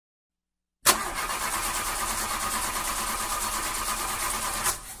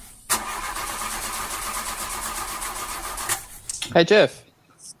Hey Jeff,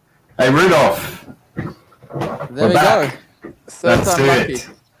 Hey Rudolph, there we're we go. back. Third That's time lucky. it.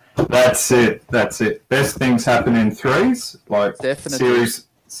 That's it. That's it. Best things happen in threes, like Definitely,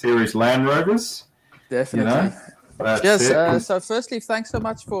 series Land Rovers. You know, definitely. that's Yes. it. Because So, firstly, thanks so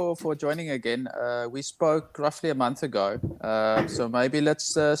much for joining again. We spoke roughly a month ago. So maybe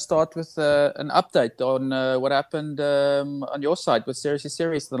let's start with an update on what happened on your side with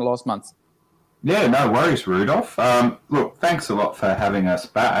Series in the last month. yeah, no worries, Rudolph. Look, thanks a lot for having us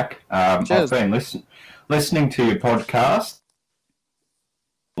back. I've Cheers. been listening to your podcast,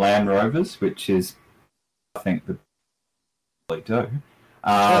 Land Rovers, which is I think the they do. Cheers,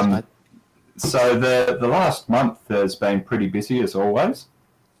 Um, mate. so the last month has been pretty busy as always.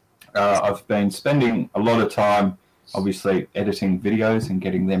 I've been spending a lot of time, obviously, editing videos and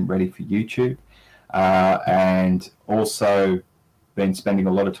getting them ready for YouTube, and also been spending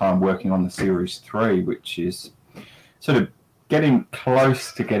a lot of time working on the Series 3, which is sort of getting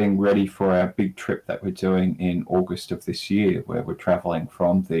close to getting ready for our big trip that we're doing in August of this year, where we're travelling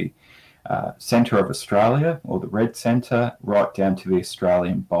from the centre of Australia, or the Red Centre, right down to the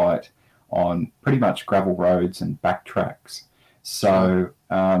Australian Bight on pretty much gravel roads and backtracks. Sure.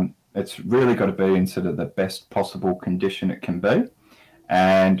 So it's really got to be in sort of the best possible condition it can be.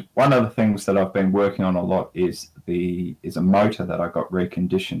 And one of the things that I've been working on a lot is a motor that I got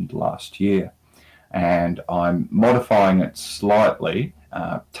reconditioned last year, and I'm modifying it slightly,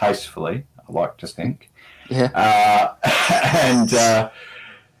 tastefully, I like to think, Yeah. uh, and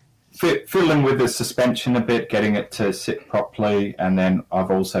fiddling with the suspension a bit, getting it to sit properly, and then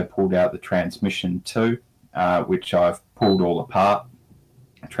I've also pulled out the transmission too, which I've pulled all apart,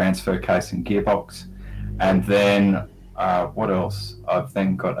 transfer case and gearbox, and then what else? I've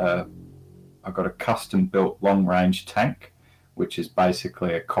got a custom built long range tank, which is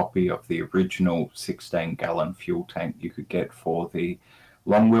basically a copy of the original 16-gallon fuel tank you could get for the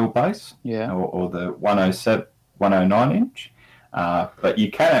long wheelbase, Yeah. or the 107, 109 inch. But you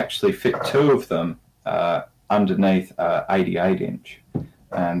can actually fit two of them underneath 88 inch.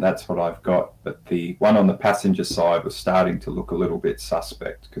 And that's what I've got. But the one on the passenger side was starting to look a little bit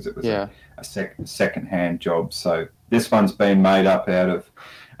suspect because it was Yeah. a second-hand job. So this one's been made up out of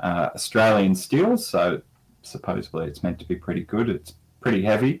Australian steel. So supposedly it's meant to be pretty good. It's pretty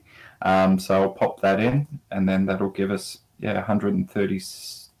heavy. So I'll pop that in, and then that'll give us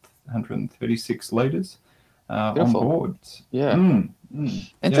 136 litres on Beautiful. board. Yeah. Yeah,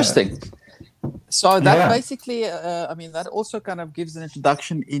 Interesting. So that yeah. basically, I mean, that also kind of gives an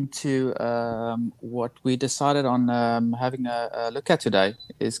introduction into what we decided on having a look at today.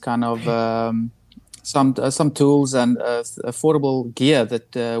 Is kind of some tools and affordable gear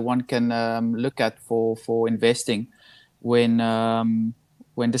that one can look at for investing when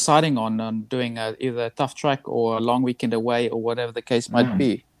deciding on doing either a tough track or a long weekend away or whatever the case might Mm.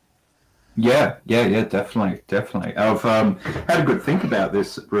 be. Yeah, definitely, definitely. I've had a good think about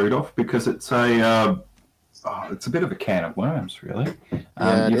this, Rudolph, because it's a bit of a can of worms, really.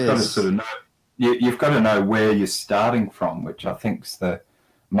 Yeah, it You've got to sort is. of know, you've got to know where you're starting from, which I think is the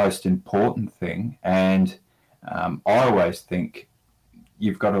most important thing. And I always think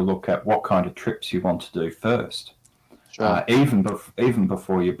you've got to look at what kind of trips you want to do first, Sure. even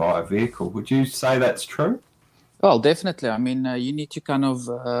before you buy a vehicle. Would you say that's true? Well, definitely. I mean, you need to kind of,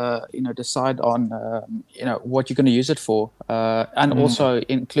 decide on, what you're going to use it for, and Mm, also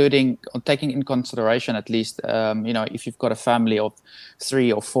including taking in consideration at least, if you've got a family of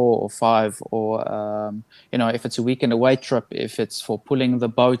 3 or 4 or 5, or if it's a weekend away trip, if it's for pulling the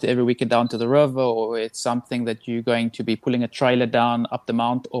boat every weekend down to the river, or it's something that you're going to be pulling a trailer down up the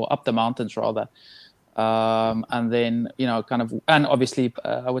mount or up the mountains rather, and then kind of, and obviously,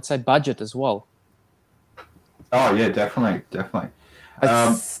 I would say budget as well. oh yeah, definitely, definitely. I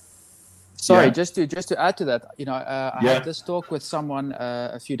Um, Sorry, yeah, just to add to that, I had yeah. this talk with someone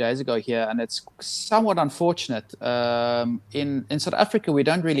a few days ago here, and it's somewhat unfortunate. In South Africa, we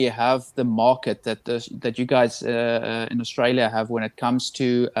don't really have the market that you guys in Australia have when it comes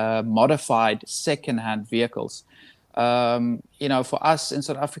to modified second-hand vehicles. For us in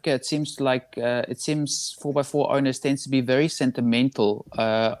South Africa, it seems 4x4 owners tends to be very sentimental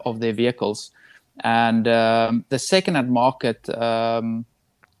of their vehicles, and the second-hand market.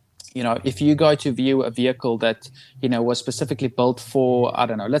 If you go to view a vehicle that was specifically built for, I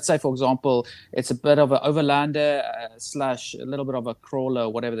don't know, let's say for example it's a bit of an overlander slash a little bit of a crawler,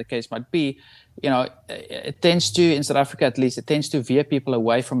 whatever the case might be, it tends to, in South Africa at least, it tends to veer people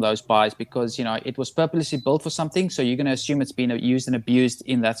away from those buys because it was purposely built for something, so you're going to assume it's been used and abused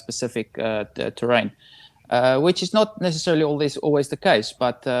in that specific terrain, which is not necessarily always the case.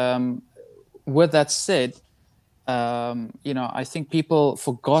 But with that said, I think people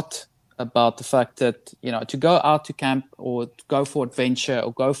forgot about the fact that, to go out to camp or to go for adventure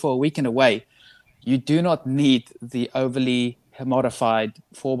or go for a weekend away, you do not need the overly modified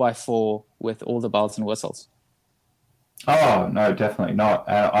 4x4 with all the bells and whistles. Oh, no, definitely not.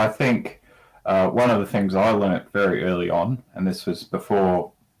 I think one of the things I learnt very early on, and this was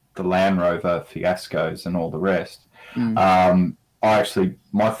before the Land Rover fiascos and all the rest,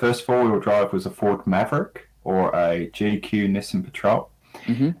 my first four-wheel drive was a Ford Maverick or a GQ Nissan Patrol.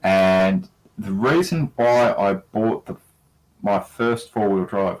 And the reason why I bought my first four-wheel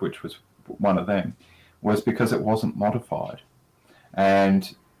drive, which was one of them, was because it wasn't modified.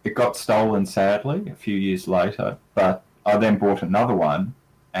 And it got stolen, sadly, a few years later, but I then bought another one,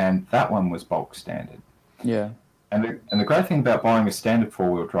 and that one was bulk standard. Yeah. And the great thing about buying a standard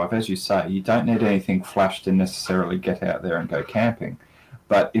four-wheel drive, as you say, you don't need anything flash to necessarily get out there and go camping.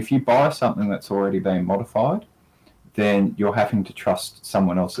 But if you buy something that's already been modified, then you're having to trust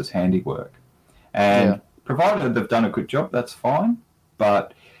someone else's handiwork. And provided they've done a good job, that's fine.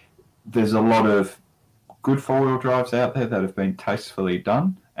 But there's a lot of good four-wheel drives out there that have been tastefully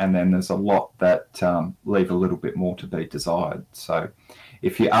done, and then there's a lot that leave a little bit more to be desired. So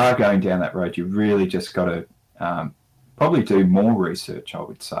if you are going down that road, you really just got to probably do more research, I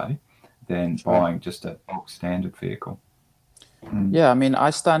would say, than buying just a bulk standard vehicle. Yeah, I mean, I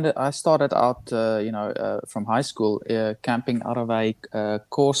started out, from high school, camping out of a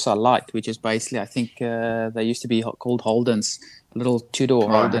Corsa Light, which is basically, I think they used to be called Holdens, a little two-door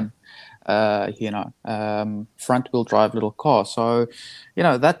Holden, front-wheel drive little car. So,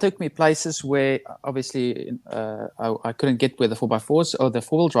 that took me places where obviously I couldn't get where the 4x4s or the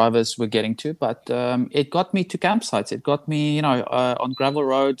four-wheel drivers were getting to, but it got me to campsites. It got me, on gravel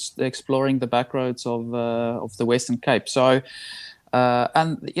roads, exploring the back roads of the Western Cape. So,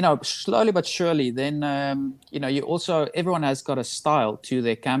 and slowly but surely, then you also, everyone has got a style to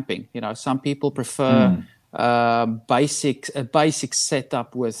their camping. Some people prefer a basic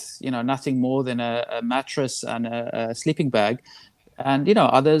setup with nothing more than a mattress and a sleeping bag, and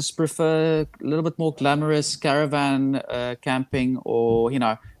others prefer a little bit more glamorous caravan camping, or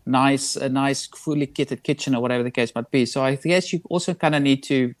a nice fully kitted kitchen, or whatever the case might be. So I guess you also kind of need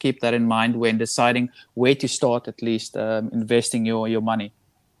to keep that in mind when deciding where to start, at least investing your money.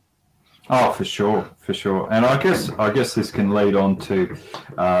 Oh, for sure. And I guess this can lead on to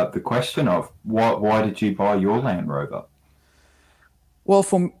the question of why did you buy your Land Rover? Well,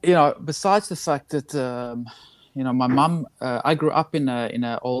 besides the fact that my mum, I grew up in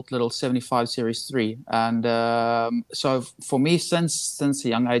a old little 75 Series 3, and so for me, since a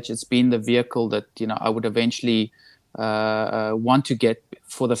young age, it's been the vehicle that I would eventually want to get,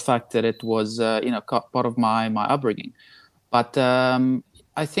 for the fact that it was part of my upbringing. But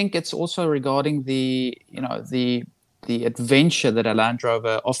I think it's also regarding the adventure that a Land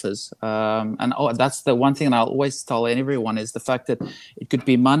Rover offers. And that's the one thing I'll always tell everyone, is the fact that it could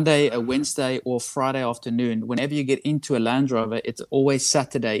be Monday, a Wednesday, or Friday afternoon. Whenever you get into a Land Rover, it's always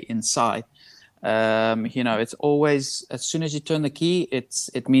Saturday inside. It's always, as soon as you turn the key,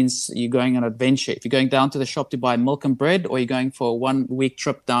 it means you're going on an adventure. If you're going down to the shop to buy milk and bread, or you're going for a 1 week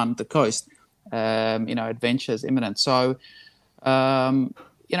trip down the coast, adventure is imminent. So, and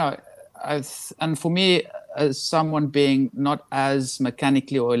for me, as someone being not as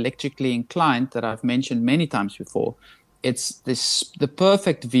mechanically or electrically inclined, that I've mentioned many times before, it's the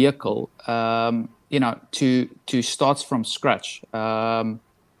perfect vehicle, to start from scratch.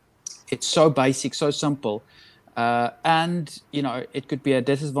 It's so basic, so simple, and it could be a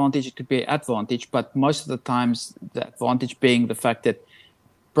disadvantage, it could be an advantage, but most of the times the advantage being the fact that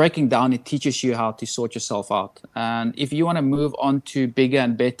breaking down, it teaches you how to sort yourself out. And if you want to move on to bigger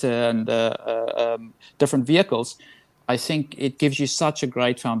and better and different vehicles, I think it gives you such a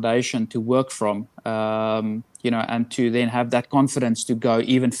great foundation to work from, and to then have that confidence to go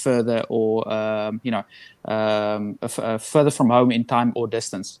even further, or further from home in time or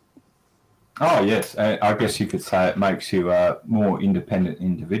distance. Oh yes, I guess you could say it makes you a more independent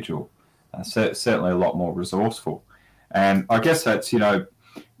individual, certainly a lot more resourceful. And I guess that's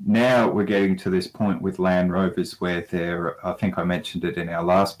now we're getting to this point with Land Rovers where I think I mentioned it in our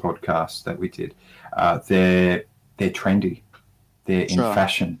last podcast that we did, they're trendy, they're in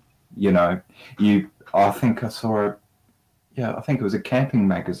fashion. I think I saw I think it was a camping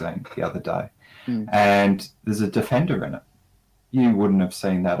magazine the other day, and there's a Defender in it. You wouldn't have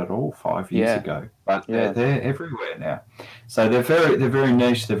seen that at all 5 years ago, but they're everywhere now. So they're very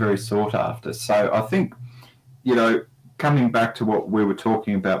niche, they're very sought after. So I think, coming back to what we were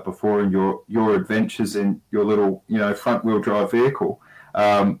talking about before, and your adventures in your little front wheel drive vehicle,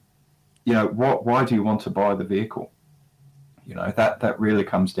 why do you want to buy the vehicle? That really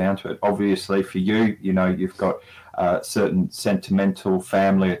comes down to it. Obviously, for you, you've got a certain sentimental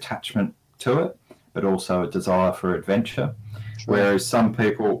family attachment to it, but also a desire for adventure. Sure. Whereas some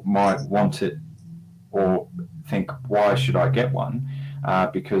people might want it or think, why should I get one?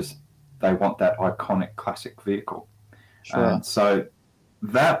 Because they want that iconic classic vehicle. Sure. And so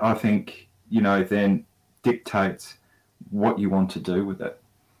that, I think, then dictates what you want to do with it.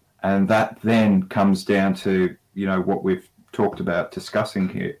 And that then comes down to, what we've talked about discussing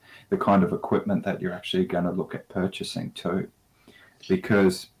here, the kind of equipment that you're actually going to look at purchasing too.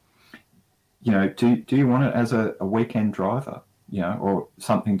 Because, do you want it as a weekend driver, or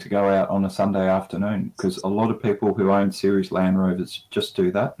something to go out on a Sunday afternoon? Because a lot of people who own Series Land Rovers just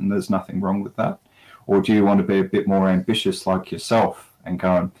do that, and there's nothing wrong with that. Or do you want to be a bit more ambitious like yourself and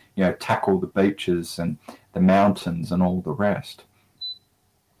go and, tackle the beaches and the mountains and all the rest?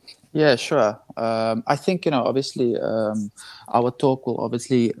 Yeah, sure. I think, obviously, our talk will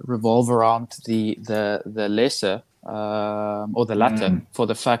obviously revolve around the lesser or the latter, for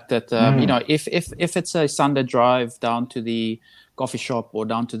the fact that, if it's a Sunday drive down to the coffee shop or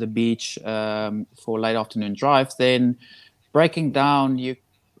down to the beach for a late afternoon drive, then breaking down,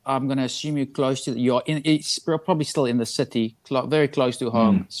 I'm going to assume it's probably still in the city, very close to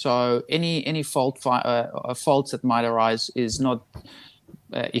home. So any faults that might arise is not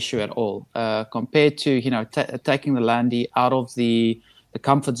issue at all, compared to taking the Landy out of the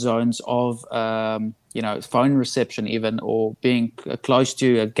comfort zones of phone reception even, or being close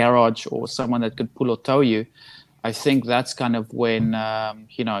to a garage or someone that could pull or tow you. I think that's kind of when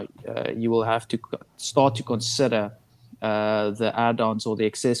you will have to start to consider the add-ons or the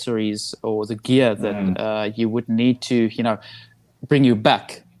accessories or the gear that you would need to bring you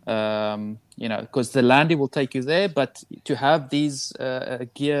back. Because the Landy will take you there, but to have these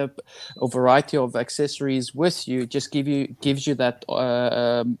gear or variety of accessories with you just gives you that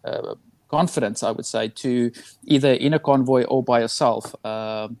confidence, I would say, to either in a convoy or by yourself,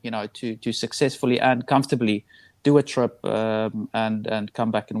 to successfully and comfortably do a trip and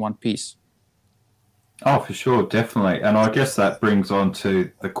come back in one piece. Oh, for sure, definitely. And I guess that brings on to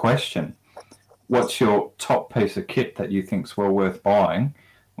the question: what's your top piece of kit that you think's well worth buying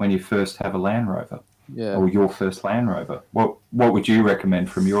when you first have a Land Rover, or your first Land Rover? What would you recommend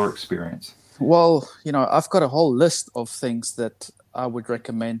from your experience? Well, I've got a whole list of things that I would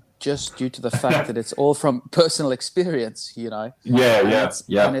recommend, just due to the fact that it's all from personal experience, Yeah.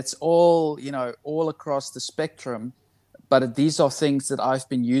 And it's all, all across the spectrum. But these are things that I've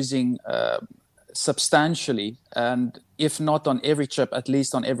been using substantially, and if not on every trip, at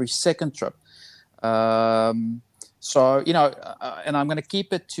least on every second trip. So, and I'm going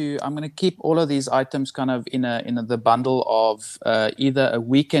to keep all of these items kind of in the bundle of either a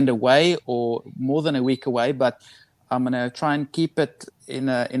weekend away or more than a week away, but I'm going to try and keep it in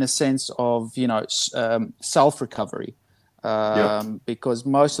a sense of, self-recovery. Because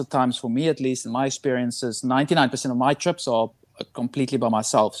most of the times, for me, at least in my experiences, 99% of my trips are completely by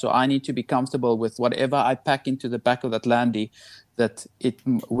myself. So I need to be comfortable with whatever I pack into the back of that Landy, that it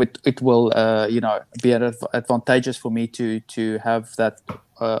will be advantageous for me to have that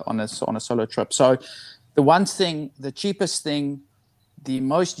on a solo trip. So the cheapest thing, the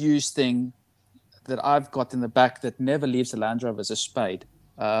most used thing that I've got in the back that never leaves the Land Rover is a spade.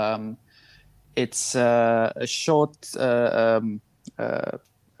 It's a short. It's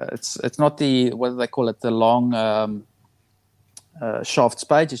not the, what do they call it, the long shaft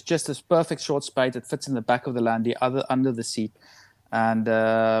spade. It's just this perfect short spade that fits in the back of the Landy, under the seat.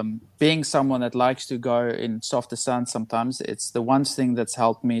 And being someone that likes to go in softer sand sometimes, it's the one thing that's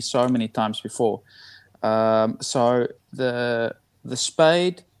helped me so many times before. So the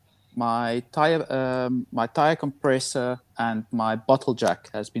spade, my tire compressor, and my bottle jack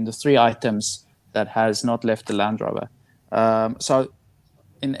has been the three items that has not left the Land Rover. So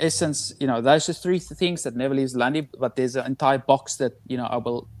in essence, those are three things that never leaves the Landy, but there's an entire box that, I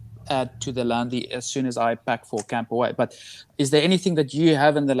will add to the Landy as soon as I pack for camp away. But is there anything that you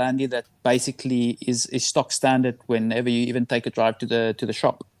have in the Landy that basically is stock standard whenever you even take a drive to the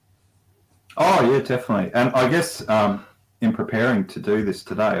shop? Oh yeah, definitely. And I guess in preparing to do this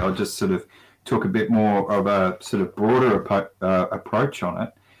today, I just sort of took a bit more of a sort of broader approach on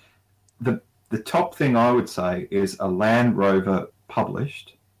it. The top thing I would say is a Land Rover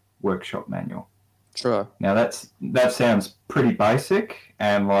published workshop manual. Sure. Now that sounds pretty basic,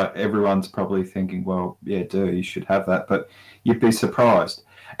 and like everyone's probably thinking, well, yeah, you should have that, but you'd be surprised.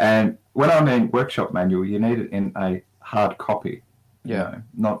 And when I mean workshop manual, you need it in a hard copy.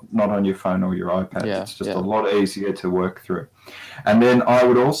 not on your phone or your iPad. Yeah, It's just yeah. a lot easier to work through. And then I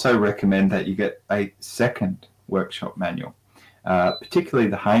would also recommend that you get a second workshop manual. Particularly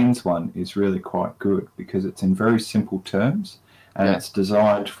the Haynes one is really quite good because it's in very simple terms, and it's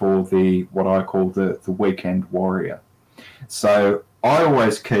designed for what I call the weekend warrior. So I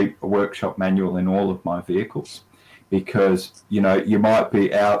always keep a workshop manual in all of my vehicles because, you might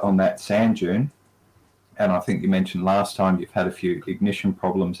be out on that sand dune, and I think you mentioned last time you've had a few ignition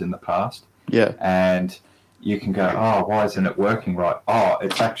problems in the past. Yeah. And you can go, oh, why isn't it working right? Oh,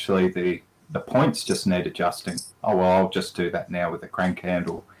 it's actually the points just need adjusting. Oh, well, I'll just do that now with a crank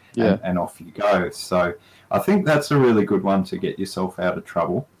handle, and off you go. So I think that's a really good one to get yourself out of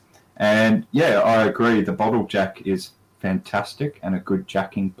trouble. And yeah, I agree. The bottle jack is fantastic, and a good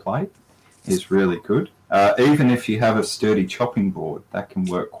jacking plate is really good. Even if you have a sturdy chopping board, that can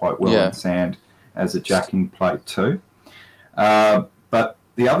work quite well in sand as a jacking plate too. But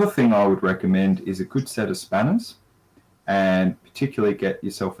the other thing I would recommend is a good set of spanners, and particularly get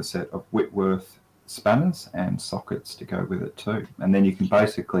yourself a set of Whitworth spanners and sockets to go with it too. And then you can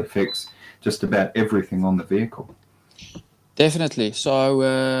basically fix just about everything on the vehicle. Definitely. So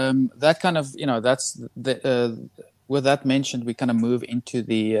that kind of, that's with that mentioned, we kind of move into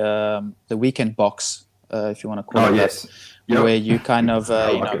the weekend box, if you want to call it that. Yep. Where you kind of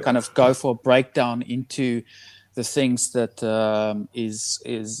kind of go for a breakdown into the things that is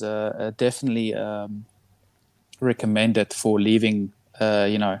definitely recommended for leaving.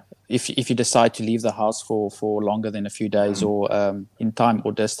 If you decide to leave the house for longer than a few days or in time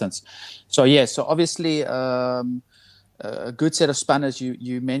or distance. So obviously. A good set of spanners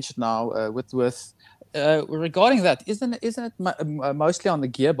you mentioned now with regarding that, isn't it mostly on the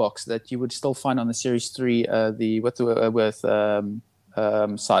gearbox that you would still find on the Series 3 with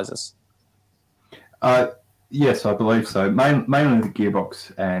sizes? Yes, I believe so. Mainly the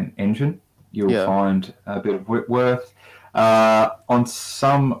gearbox and engine. You'll find a bit of Whitworth. On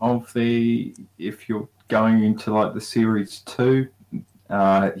some of if you're going into like the Series 2,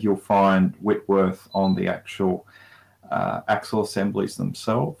 you'll find Whitworth on the actual axle assemblies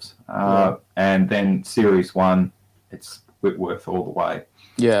themselves, and then Series 1, it's Whitworth all the way.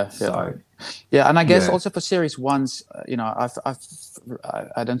 And I guess also for Series 1s,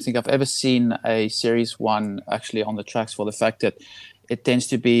 I don't think I've ever seen a Series 1 actually on the tracks, for the fact that it tends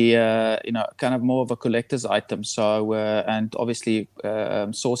to be kind of more of a collector's item. So and obviously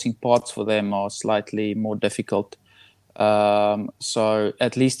sourcing parts for them are slightly more difficult. So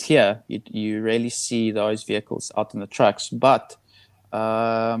at least here, you rarely see those vehicles out on the tracks. But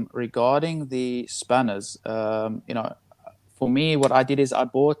regarding the spanners, for me, what I did is I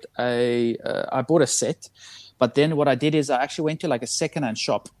bought a set. But then what I did is I actually went to like a secondhand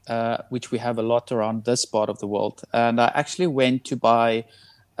shop, which we have a lot around this part of the world, and I actually went to buy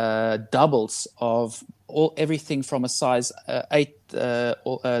doubles of everything from a size 8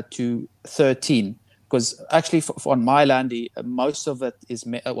 to 13. Because actually, on my Landy, most of it is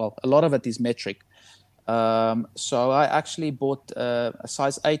a lot of it is metric. So I actually bought a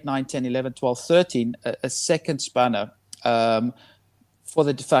size 8, 9, 10, 11, 12, 13, a second spanner, for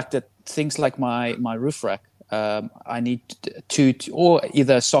the fact that things like my roof rack, I need to or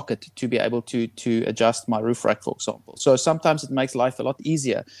either a socket to be able to adjust my roof rack, for example. So sometimes it makes life a lot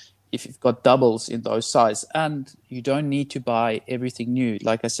easier if you've got doubles in those size, and you don't need to buy everything new.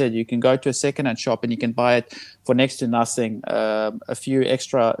 Like I said, you can go to a secondhand shop and you can buy it for next to nothing. A few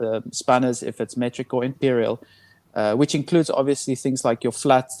extra spanners if it's metric or imperial, which includes obviously things like your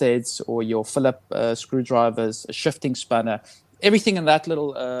flatheads or your Phillip screwdrivers, a shifting spanner, everything in that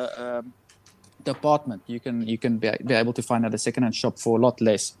little department. You can be able to find at a secondhand shop for a lot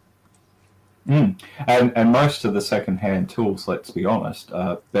less. And most of the second-hand tools, let's be honest,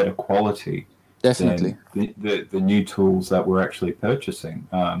 are better quality Definitely. than the new tools that we're actually purchasing.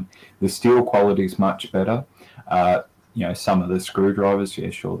 The steel quality is much better. Some of the screwdrivers,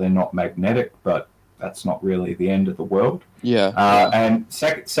 sure, they're not magnetic, but that's not really the end of the world. And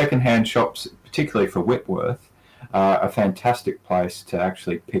second-hand shops, particularly for Whitworth, are a fantastic place to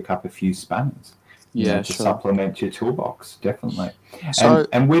actually pick up a few spanners. To supplement your toolbox, definitely. So,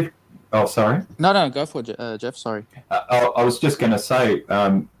 and with Oh, sorry. No, go for it, Jeff. Sorry. I was just going to say,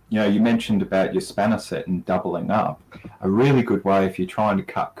 you mentioned about your spanner set and doubling up. A really good way, if you're trying to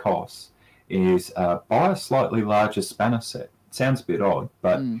cut costs, is buy a slightly larger spanner set. It sounds a bit odd,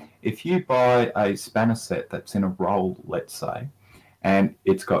 but if you buy a spanner set that's in a roll, let's say, and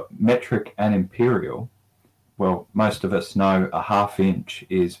it's got metric and imperial, well, most of us know a 1/2 inch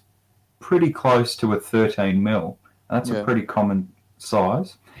is pretty close to a 13 mil. That's a pretty common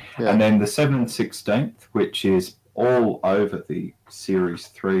size. And then the 7/16, which is all over the Series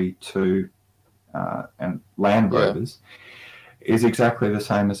 3, 2, and Land Rovers is exactly the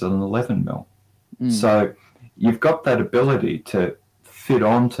same as an 11mm. So you've got that ability to fit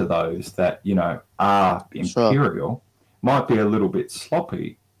onto those that, you know, are imperial. Might be a little bit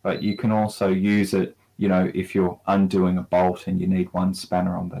sloppy, but you can also use it, you know, if you're undoing a bolt and you need one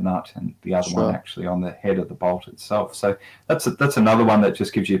spanner on the nut and the other one actually on the head of the bolt itself. So that's another one that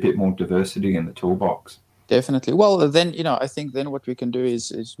just gives you a bit more diversity in the toolbox. Definitely. Well, then, you know, I think then what we can do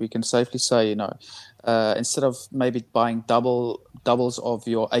is we can safely say, you know, instead of maybe buying doubles of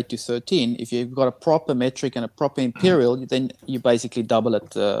your 8 to 13, if you've got a proper metric and a proper imperial, then you basically double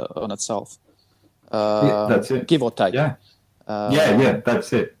it on itself. That's it. Give or take. Yeah.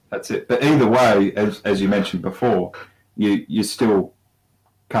 That's it. But either way, as you mentioned before, you're still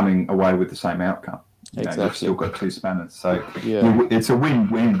coming away with the same outcome. Exactly. You've still got 2 spanners, so it's a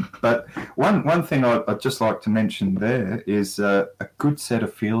win-win. But one thing I'd just like to mention there is a good set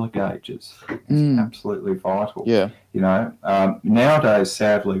of feeler gauges. It's absolutely vital. Yeah. You know, nowadays,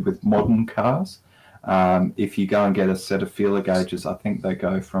 sadly, with modern cars, if you go and get a set of feeler gauges, I think they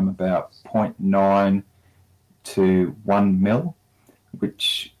go from about 0.9 to 1 mil,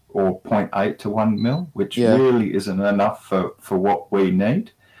 or 0.8 to 1 mil, which really isn't enough for what we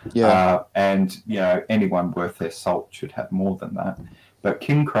need. And, you know, anyone worth their salt should have more than that. But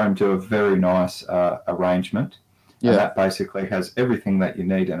King Chrome do a very nice arrangement. And that basically has everything that you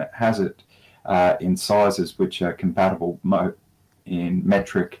need, and it has it in sizes which are compatible in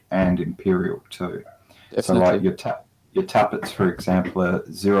metric and imperial too. Definitely. So like your tappets, for example, are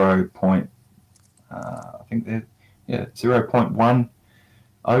 0.10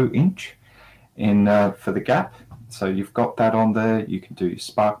 inch in for the gap. So you've got that on there. You can do your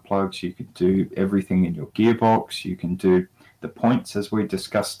spark plugs. You can do everything in your gearbox. You can do the points, as we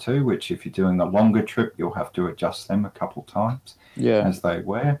discussed too, which if you're doing a longer trip, you'll have to adjust them a couple times as they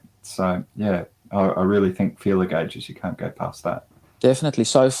wear. So, I really think feeler gauges, you can't go past that. Definitely.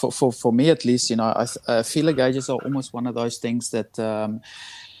 So for me, at least, you know, feeler gauges are almost one of those things that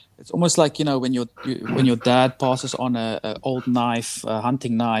it's almost like, you know, when your dad passes on a old knife, a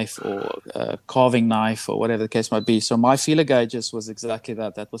hunting knife or a carving knife or whatever the case might be. So my feeler gauges was exactly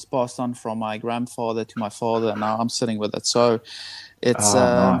that. That was passed on from my grandfather to my father, and now I'm sitting with it. So it's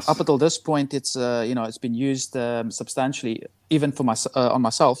nice. Up until this point, it's you know, it's been used substantially, even for on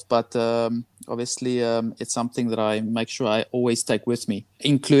myself. But obviously, it's something that I make sure I always take with me,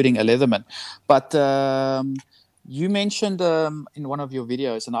 including a Leatherman. But you mentioned in one of your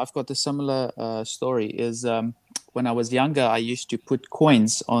videos, and I've got a similar story, is when I was younger, I used to put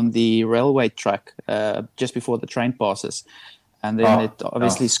coins on the railway track just before the train passes. And then it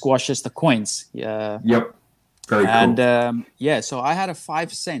obviously squashes the coins. Yep. Very cool. And so I had a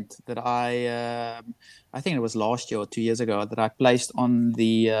 5 cent that I think it was last year or 2 years ago, that I placed on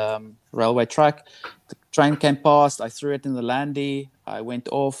the railway track. The train came past, I threw it in the landy, I went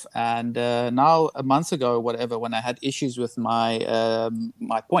off, and now a month ago, whatever, when I had issues with my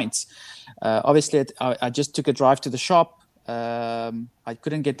my points, obviously I just took a drive to the shop. I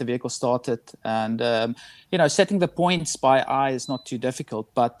couldn't get the vehicle started, and you know, setting the points by eye is not too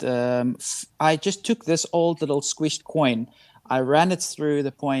difficult, but I just took this old little squished coin, I ran it through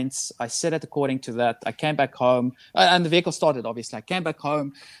the points, I set it according to that, I came back home, and the vehicle started, obviously. I came back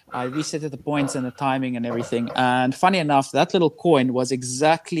home, I reset the points and the timing and everything, and funny enough, that little coin was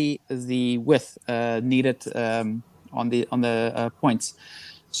exactly the width needed on the points.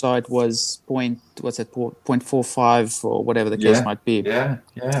 So it was 0.45 or whatever the case might be.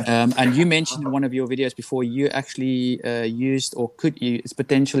 And you mentioned in one of your videos before, you actually used, or could use,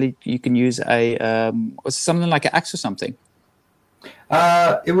 potentially you can use a was something like an axe or something.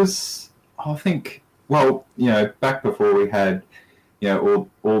 It was, I think, well, you know, back before we had, you know,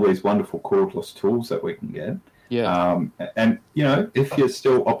 all these wonderful cordless tools that we can get. And you know, if you're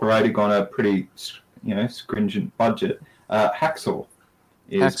still operating on a pretty, you know, stringent budget, hacksaw.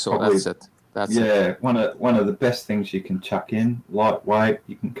 That's it. One of the best things you can chuck in. Lightweight,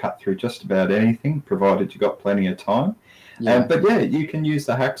 you can cut through just about anything, provided you got plenty of time. But you can use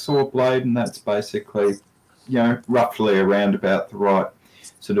the hacksaw blade, and that's basically, you know, roughly around about the right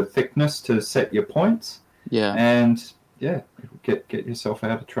sort of thickness to set your points. And get yourself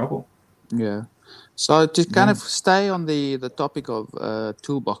out of trouble. So to kind of stay on the topic of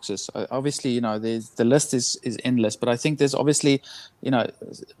toolboxes, obviously, you know, the list is endless, but I think there's obviously, you know,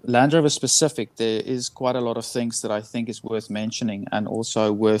 Land Rover specific, there is quite a lot of things that I think is worth mentioning, and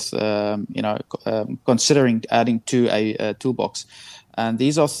also worth, you know, considering adding to a toolbox. And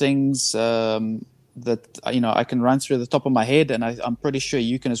these are things I can run through the top of my head, and I'm pretty sure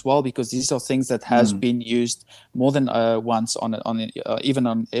you can as well, because these are things that has been used more than once even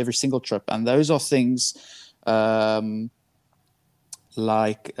on every single trip, and those are things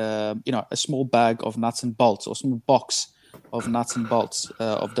like a small bag of nuts and bolts, or small box of nuts and bolts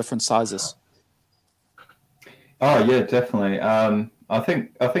of different sizes. Oh yeah, definitely. I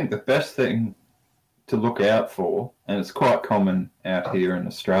think the best thing to look out for, and it's quite common out here in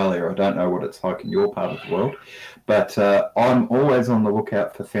Australia. I don't know what it's like in your part of the world, but I'm always on the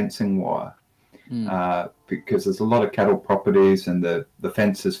lookout for fencing wire. Because there's a lot of cattle properties, and the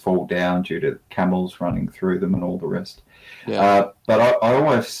fences fall down due to camels running through them and all the rest. But I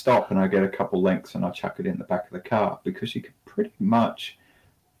always stop and I get a couple lengths and I chuck it in the back of the car, because you can pretty much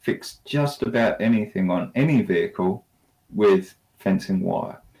fix just about anything on any vehicle with fencing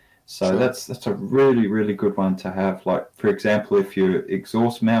wire. So that's a really, really good one to have. Like, for example, if your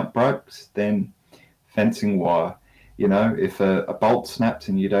exhaust mount breaks, then fencing wire. If a bolt snaps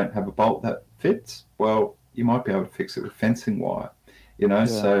and you don't have a bolt that fits, well, you might be able to fix it with fencing wire.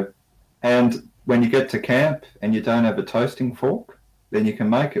 So, and when you get to camp and you don't have a toasting fork, then you can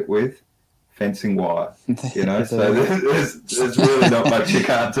make it with fencing wire. So there's really not much you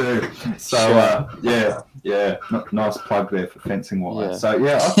can't do. So nice plug there for fencing wire. So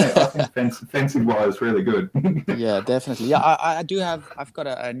I think fencing wire is really good. Yeah, definitely. I've got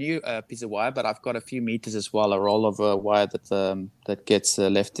a new piece of wire, but I've got a few meters as well, a roll of wire that gets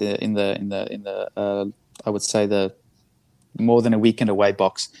left in the I would say the more than a weekend away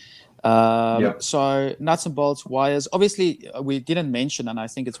box. So nuts and bolts, wires. Obviously, we didn't mention, and I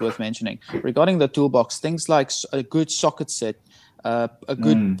think it's worth mentioning, regarding the toolbox, things like a good socket set, a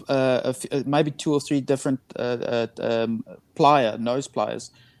good maybe 2 or 3 different nose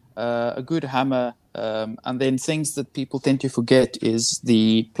pliers, a good hammer, and then things that people tend to forget is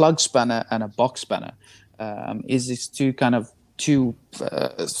the plug spanner and a box spanner. Is this two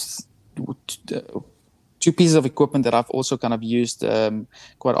pieces of equipment that I've also kind of used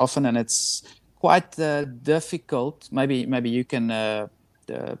quite often, and it's quite difficult. Maybe you can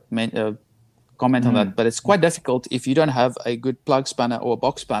comment on that, but it's quite difficult if you don't have a good plug spanner or a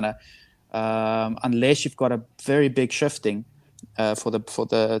box spanner, unless you've got a very big shifting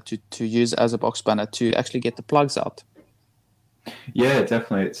to use as a box spanner to actually get the plugs out. Yeah,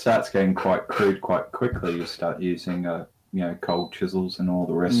 definitely. It starts getting quite crude quite quickly. You start using cold chisels and all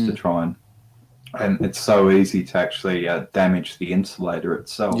the rest to try and it's so easy to actually damage the insulator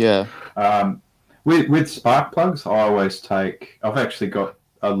itself. With spark plugs, I've actually got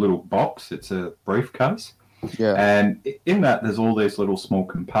a little box. It's a briefcase, and in that there's all these little small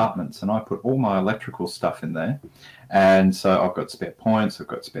compartments, and I put all my electrical stuff in there. And so I've got spare points, I've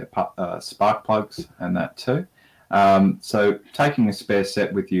got spare spark plugs and that too. So taking a spare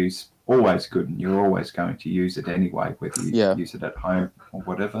set with you is always good, and you're always going to use it anyway, whether you use it at home or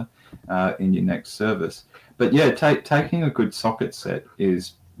whatever in your next service. But taking a good socket set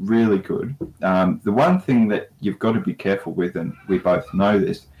is really good. The one thing that you've got to be careful with, and we both know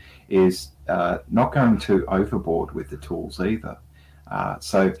this, is not going too overboard with the tools either.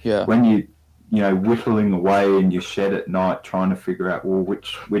 When you whittling away in your shed at night trying to figure out, well,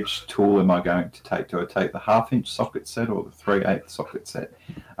 which tool am I going to take? Do I take the 1/2-inch socket set or the 3/8 socket set?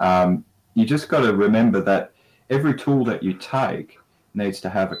 You just got to remember that every tool that you take needs to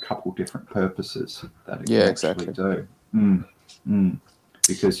have a couple different purposes that it can actually do.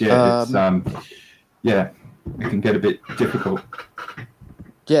 Because it can get a bit difficult.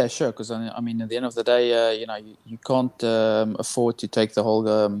 Yeah, sure. Because I mean, at the end of the day, you can't afford to take the whole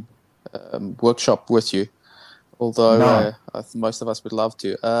workshop with you, although most of us would love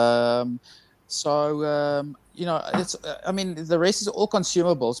to. It's the rest is all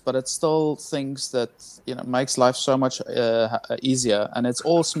consumables, but it's still things that makes life so much easier, and it's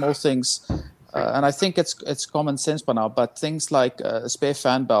all small things. And I think it's common sense by now, but things like a spare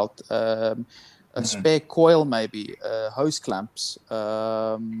fan belt, a spare coil, maybe hose clamps.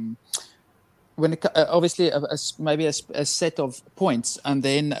 When obviously maybe a set of points, and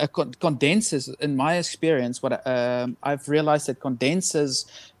then condensers. In my experience, what I've realized that condensers,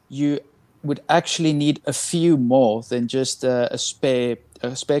 you would actually need a few more than just a spare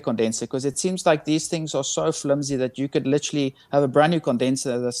condenser, because it seems like these things are so flimsy that you could literally have a brand new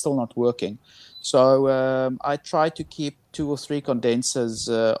condenser that's still not working. So I try to keep 2 or 3 condensers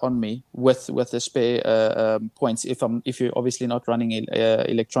on me with the spare points if you're obviously not running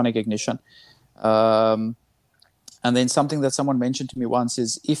electronic ignition. And then something that someone mentioned to me once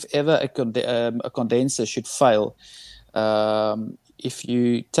is, if ever a condenser should fail, if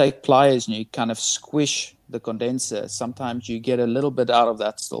you take pliers and you kind of squish the condenser, sometimes you get a little bit out of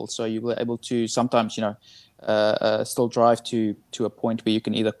that still. So you were able to sometimes, still drive to a point where you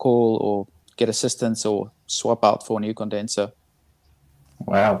can either call or get assistance or swap out for a new condenser.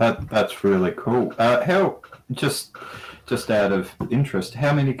 Wow, that's really cool. How just out of interest,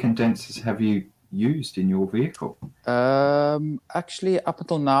 how many condensers have you used in your vehicle? Actually, up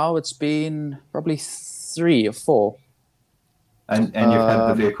until now, it's been probably 3 or 4. And you've had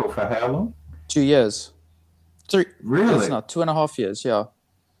the vehicle for how long? 2 years. 3. Really? It's not 2.5 years. Yeah.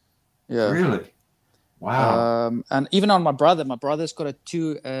 Really? Wow. And even on my brother's got a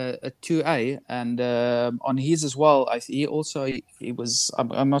 2A, and on his as well. He was.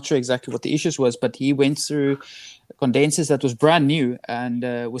 I'm not sure exactly what the issues was, but he went through condensers that was brand new and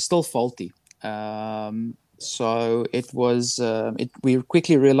was still faulty. So it was. We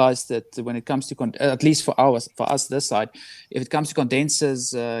quickly realized that when it comes to at least for us this side, if it comes to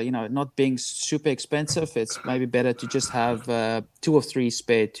condensers, not being super expensive, it's maybe better to just have 2 or 3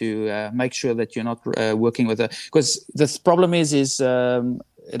 spare to make sure that you're not working with because the problem is it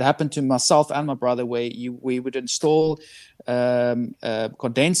happened to myself and my brother where we would install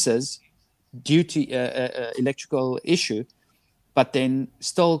condensers due to electrical issue, but then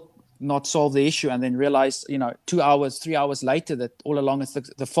still not solve the issue, and then realize 2 hours, 3 hours later that all along it's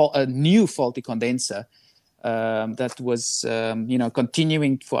a new faulty condenser that was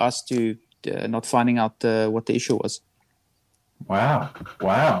continuing for us to not finding out what the issue was. Wow,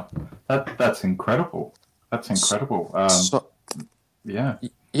 that's incredible. That's incredible. Yeah.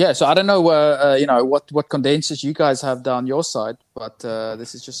 So I don't know what condensers you guys have down your side, but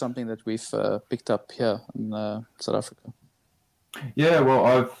this is just something that we've picked up here in South Africa. Yeah,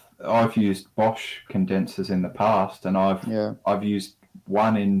 well, I've used Bosch condensers in the past, and I've used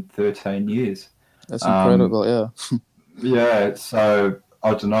one in 13 years. That's incredible, yeah. Yeah, so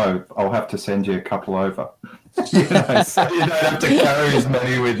I don't know. I'll have to send you a couple over. So you don't have to carry as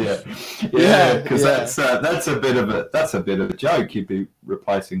many with you. Yeah, because that's a bit of a joke. You'd be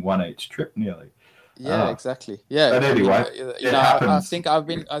replacing one each trip nearly. Yeah, exactly. Yeah, but anyway, I think I've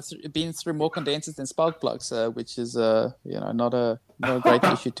been through more condensers than spark plugs, which is not a great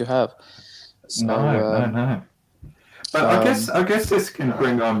issue to have. So, no. But I guess this can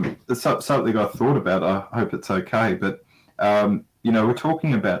bring on something I thought about. I hope it's okay. But we're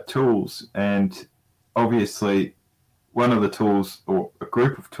talking about tools, and obviously, one of the tools or a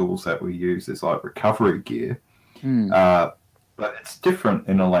group of tools that we use is like recovery gear. But it's different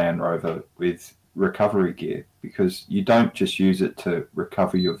in a Land Rover with recovery gear, because you don't just use it to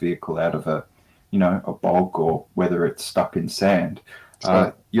recover your vehicle out of a bog or whether it's stuck in sand.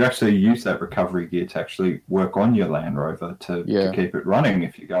 You actually use that recovery gear to actually work on your Land Rover to keep it running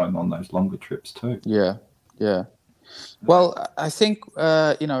if you're going on those longer trips too. Yeah. Well, I think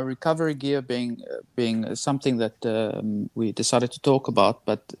recovery gear being something that we decided to talk about,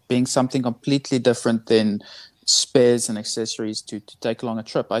 but being something completely different than spares and accessories to take along a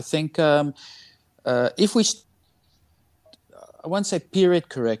trip. I think if we, I won't say period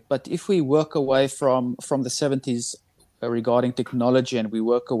correct, but if we work away from the 70s regarding technology and we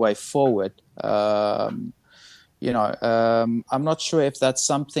work away forward, I'm not sure if that's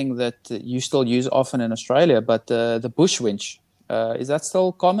something that you still use often in Australia, but the bush winch, is that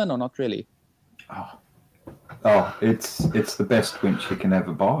still common or not really? Oh, it's the best winch you can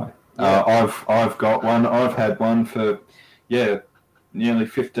ever buy. Yeah. I've got one. I've had one for nearly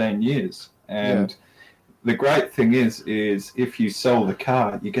 15 years. And the great thing is if you sell the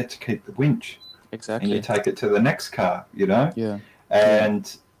car, you get to keep the winch. Exactly. And you take it to the next car, Yeah.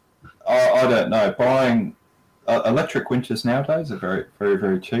 And I don't know, buying electric winches nowadays are very, very,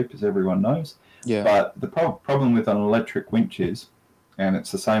 very cheap, as everyone knows. Yeah. But the problem with an electric winch is, and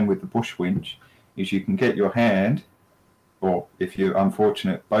it's the same with the bush winch, is you can get your hand, or if you're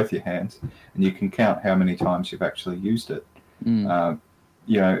unfortunate, both your hands, and you can count how many times you've actually used it.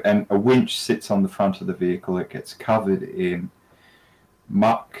 And a winch sits on the front of the vehicle. It gets covered in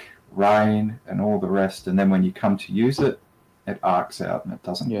muck, rain, and all the rest. And then when you come to use it, it arcs out and it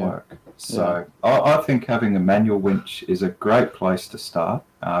doesn't work. So I think having a manual winch is a great place to start,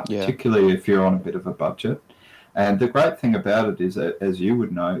 particularly if you're on a bit of a budget. And the great thing about it is, as you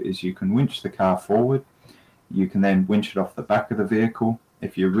would know, is you can winch the car forward. You can then winch it off the back of the vehicle.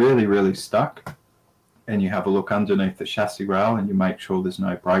 If you're really, really stuck and you have a look underneath the chassis rail and you make sure there's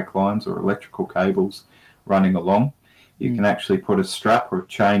no brake lines or electrical cables running along, you can actually put a strap or a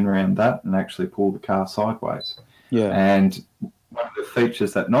chain around that and actually pull the car sideways. Yeah. And one of the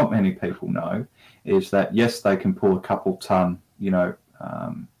features that not many people know is that, yes, they can pull a couple ton,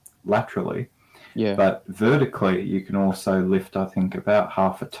 laterally, Yeah. But vertically, you can also lift, I think, about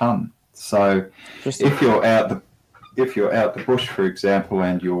half a ton. So if you're out the bush, for example,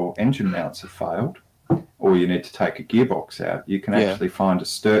 and your engine mounts have failed, or you need to take a gearbox out, you can actually find a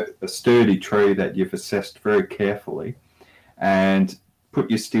sturdy tree that you've assessed very carefully, and put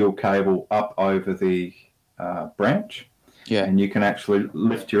your steel cable up over the branch, and you can actually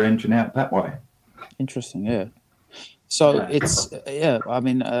lift your engine out that way. Interesting, yeah. So it's I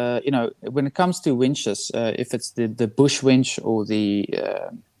mean, when it comes to winches, if it's the bush winch or the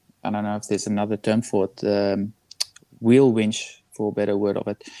I don't know if there's another term for it, wheel winch, for a better word of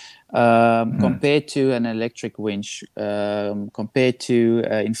it, compared to an electric winch, compared to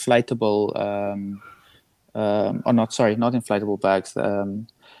inflatable, not inflatable bags.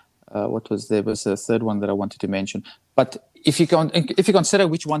 There was a third one that I wanted to mention. But if you consider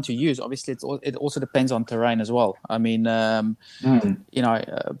which one to use, obviously it also depends on terrain as well. I mean,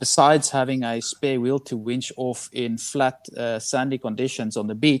 besides having a spare wheel to winch off in flat, sandy conditions on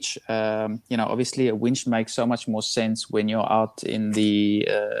the beach, obviously a winch makes so much more sense when you're out in the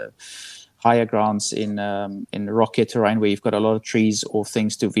higher grounds in rocky terrain where you've got a lot of trees or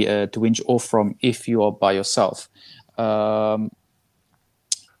things to winch off from if you are by yourself.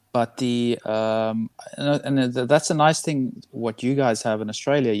 But that's a nice thing what you guys have in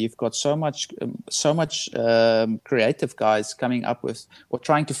Australia. You've got so much creative guys coming up with or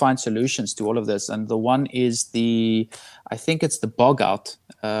trying to find solutions to all of this. And the one is I think it's the bog out.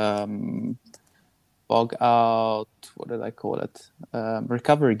 What do they call it?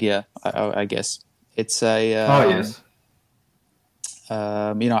 Recovery gear, I guess. It's a yes.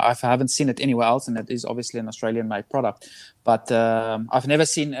 I haven't seen it anywhere else, and it is obviously an Australian-made product. But I've never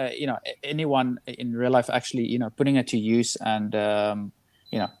seen anyone in real life actually putting it to use and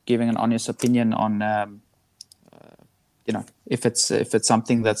giving an honest opinion on if it's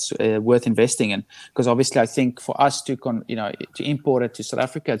something that's worth investing in. Because obviously, I think for us to import it to South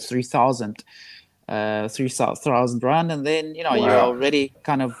Africa, it's 3,000 rand, and then you're already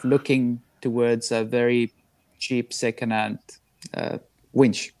kind of looking towards a very cheap second-hand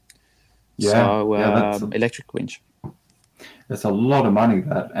winch. Electric winch. There's a lot of money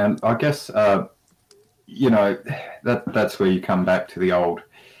that, and I guess that's where you come back to the old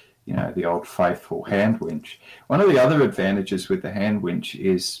faithful hand winch. One of the other advantages with the hand winch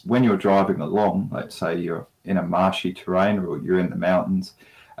is when you're driving along, let's say you're in a marshy terrain or you're in the mountains,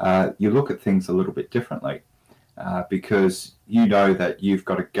 you look at things a little bit differently because you know that you've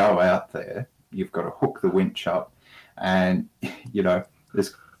got to go out there, you've got to hook the winch up, and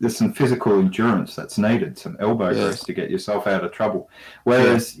there's some physical endurance that's needed, some elbow grease to get yourself out of trouble.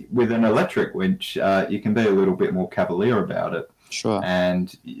 Whereas with an electric winch, you can be a little bit more cavalier about it. Sure.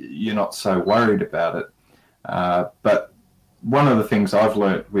 And you're not so worried about it. But one of the things I've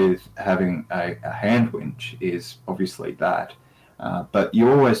learnt with having a hand winch is obviously that. But you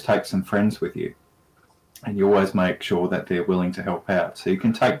always take some friends with you, and you always make sure that they're willing to help out. So you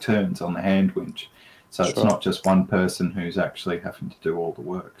can take turns on the hand winch. So it's not just one person who's actually having to do all the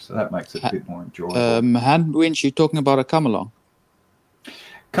work. So that makes it a bit more enjoyable. Hand winch, you're talking about a come along?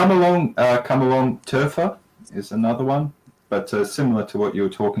 Come along Turfer is another one, but similar to what you were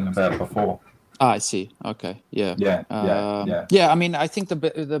talking about before. I see. Okay. Yeah. Yeah. I mean, I think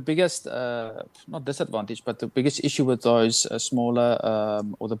the biggest, not disadvantage, but the biggest issue with those smaller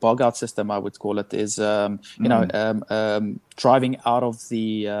or the bog out system, I would call it, is driving out of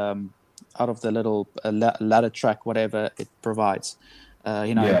the little ladder track, whatever it provides,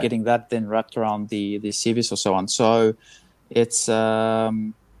 getting that then wrapped around the CVs or so on. So it's,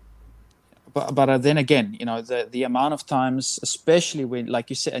 but then again, the amount of times, especially when, like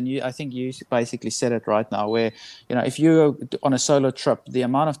you said, and I think you basically said it right now, where, if you're on a solo trip, the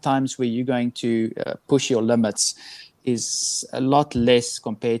amount of times where you're going to push your limits is a lot less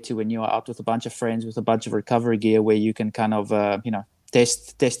compared to when you're out with a bunch of friends with a bunch of recovery gear where you can kind of,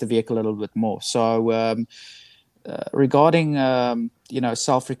 test the vehicle a little bit more. So regarding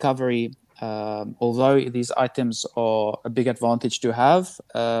self-recovery, although these items are a big advantage to have,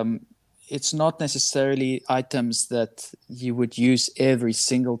 it's not necessarily items that you would use every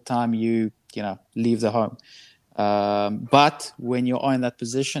single time you leave the home. But when you are in that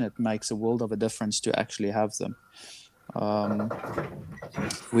position, it makes a world of a difference to actually have them.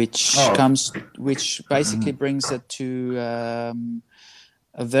 Which basically brings it to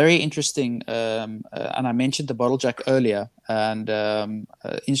a very interesting, and I mentioned the bottle jack earlier, and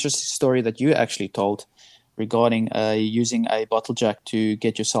interesting story that you actually told regarding using a bottle jack to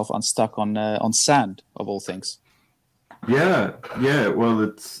get yourself unstuck on sand, of all things. Yeah.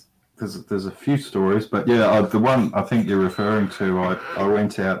 Well, there's a few stories, but the one I think you're referring to, I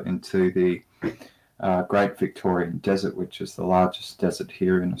went out into the Great Victorian Desert, which is the largest desert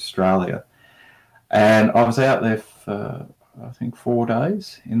here in Australia. And I was out there for, I think, 4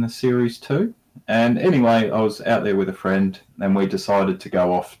 days in the Series 2. And anyway, I was out there with a friend, and we decided to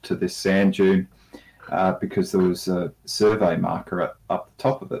go off to this sand dune because there was a survey marker up the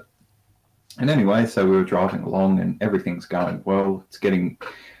top of it. And anyway, so we were driving along, and everything's going well. It's getting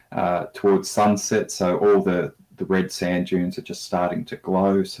towards sunset, so all the red sand dunes are just starting to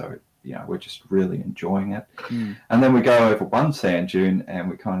glow. So, we're just really enjoying it. And then we go over one sand dune, and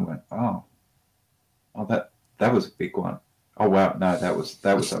we kind of went, oh, that was a big one. Oh wow, no, that was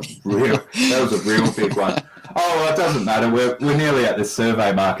a real big one. Oh, well, it doesn't matter. We're nearly at this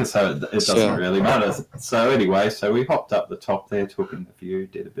survey marker, so it doesn't really matter. So anyway, so we hopped up the top there, took in the view,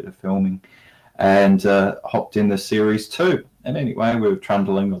 did a bit of filming, and hopped in the Series 2. And anyway, we were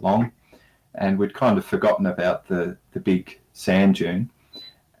trundling along, and we'd kind of forgotten about the big sand dune,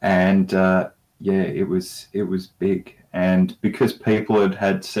 and it was big. And because people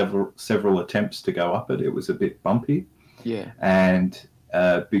had several attempts to go up it, it was a bit bumpy. Yeah. And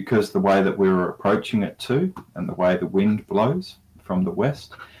because the way that we were approaching it too, and the way the wind blows from the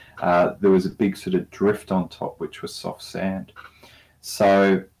west, there was a big sort of drift on top, which was soft sand.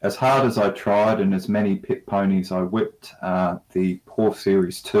 So as hard as I tried and as many pit ponies I whipped, the poor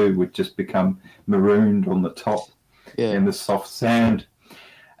Series 2 would just become marooned on the top in the soft sand.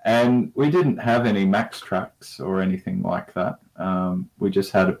 And we didn't have any MaxTrax or anything like that. We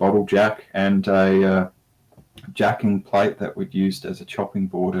just had a bottle jack and a jacking plate that we'd used as a chopping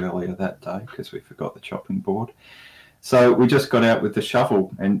board earlier that day because we forgot the chopping board. So we just got out with the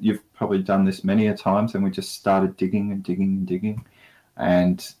shovel, and you've probably done this many a times, and we just started digging and digging and digging,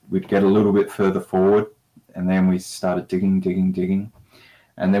 and we'd get a little bit further forward, and then we started digging,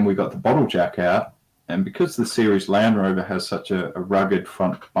 and then we got the bottle jack out. And because the Series Land Rover has such a rugged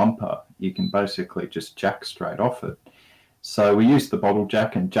front bumper, you can basically just jack straight off it. So we used the bottle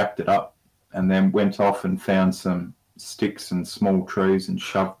jack and jacked it up, and then went off and found some sticks and small trees and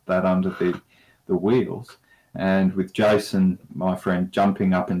shoved that under the wheels. And with Jason, my friend,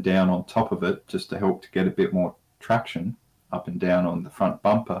 jumping up and down on top of it just to help to get a bit more traction up and down on the front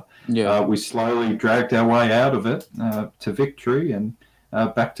bumper, we slowly dragged our way out of it to victory and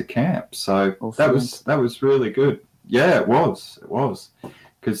back to camp. So that was really good. Yeah, it was.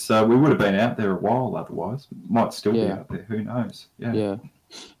 Because we would have been out there a while otherwise. Might still be out there. Who knows? Yeah.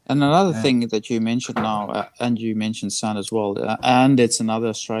 And another thing that you mentioned now, and you mentioned Sun as well, and it's another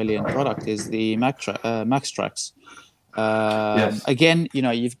Australian product, is the MaxTrax. Again,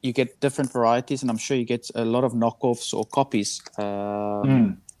 you get different varieties, and I'm sure you get a lot of knockoffs or copies.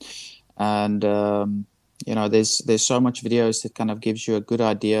 And there's so much videos that kind of gives you a good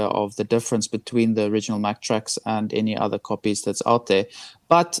idea of the difference between the original MaxTrax and any other copies that's out there.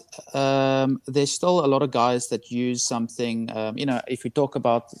 But there's still a lot of guys that use something, if we talk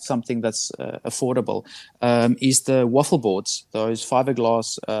about something that's affordable, is the waffle boards, those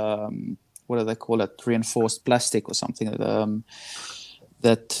fiberglass, what do they call it, reinforced plastic or something,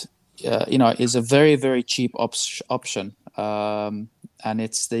 that is a very, very cheap option. And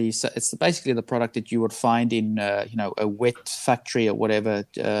it's basically the product that you would find in a wet factory or whatever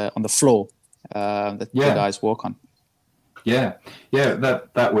on the floor that the guys walk on. Yeah,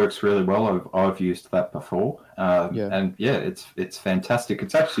 that works really well. I've used that before, and it's fantastic.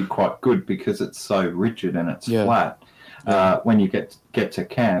 It's actually quite good because it's so rigid and it's flat. When you get to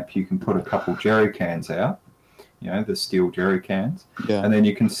camp, you can put a couple jerry cans out, the steel jerry cans, and then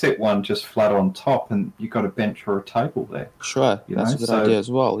you can sit one just flat on top, and you've got a bench or a table there. Sure, that's a good idea as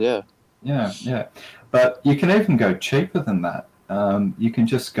well. Yeah. But you can even go cheaper than that. You can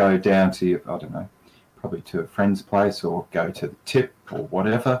just go down to probably to a friend's place or go to the tip or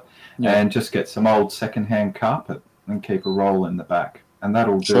whatever, and just get some old secondhand carpet and keep a roll in the back, and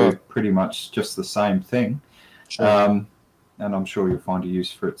that'll do pretty much just the same thing. And I'm sure you'll find a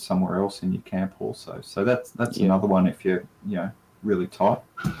use for it somewhere else in your camp also. So that's another one if you're really tight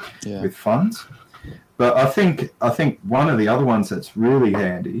with funds. But I think one of the other ones that's really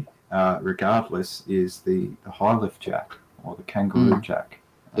handy, regardless, is the high lift jack or the kangaroo jack.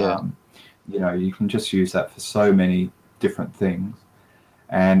 You can just use that for so many different things,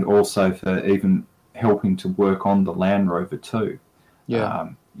 and also for even helping to work on the Land Rover too.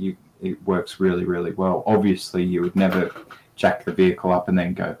 It works really, really well. Obviously, you would never jack the vehicle up and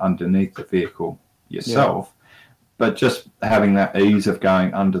then go underneath the vehicle yourself, but just having that ease of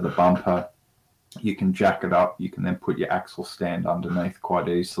going under the bumper, you can jack it up. You can then put your axle stand underneath quite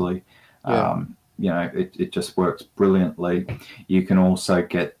easily. It just works brilliantly. You can also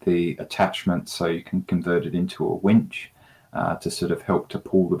get the attachment so you can convert it into a winch. to sort of help to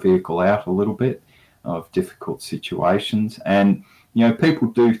pull the vehicle out a little bit of difficult situations. And people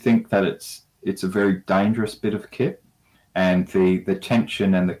do think that it's a very dangerous bit of kit, and the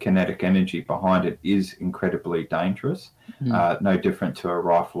tension and the kinetic energy behind it is incredibly dangerous. No different to a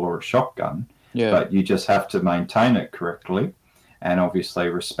rifle or a shotgun. But you just have to maintain it correctly, and obviously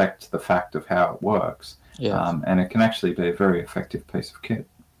respect the fact of how it works. And it can actually be a very effective piece of kit.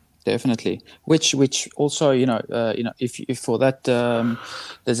 Definitely. Which also, if for that,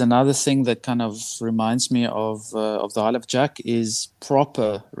 there's another thing that kind of reminds me of the Isle of Jack is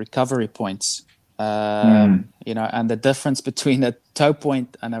proper recovery points. And the difference between a tow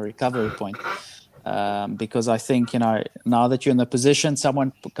point and a recovery point. Because I think, now that you're in the position,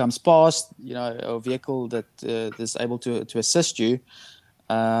 someone comes past, a vehicle that is able to assist you,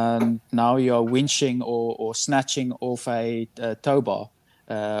 and now you're winching or snatching off a tow bar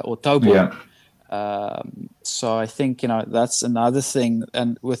or tow bar. So I think, that's another thing.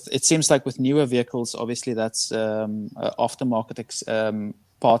 And it seems like with newer vehicles, obviously that's aftermarket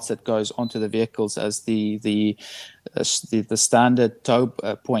parts that goes onto the vehicles, as the standard tow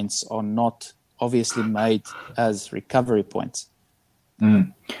points are not obviously made as recovery points.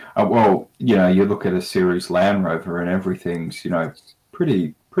 Well, you look at a series Land Rover and everything's,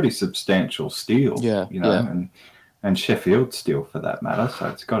 pretty substantial steel, and Sheffield steel for that matter. So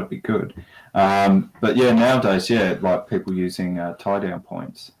it's got to be good. But nowadays, like people using tie down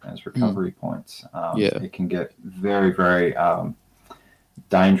points as recovery points. It can get very, very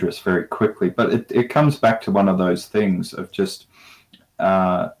dangerous very quickly. But it comes back to one of those things of just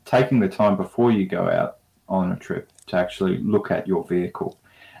taking the time before you go out on a trip to actually look at your vehicle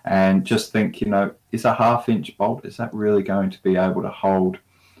and just think, is a 1/2 inch bolt, is that really going to be able to hold,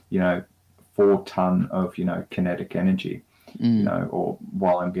 4 ton of, kinetic energy, or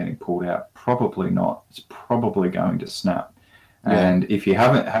while I'm getting pulled out? Probably not. It's probably going to snap. And if you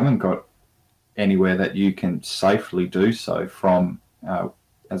haven't got anywhere that you can safely do so from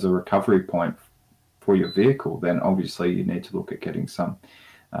as a recovery point for your vehicle, then obviously you need to look at getting some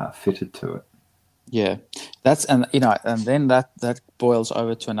fitted to it. And then that boils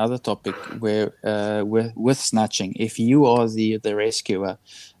over to another topic where with snatching. If you are the rescuer,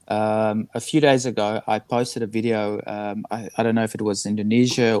 a few days ago I posted a video. I don't know if it was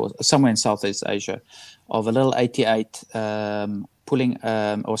Indonesia or somewhere in Southeast Asia, of a little 88 pulling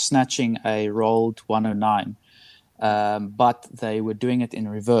or snatching a rolled 109. But they were doing it in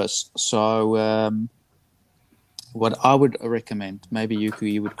reverse. So what I would recommend, maybe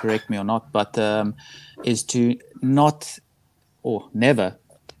you would correct me or not, but is to not or never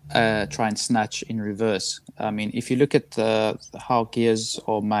try and snatch in reverse. I mean, if you look at how gears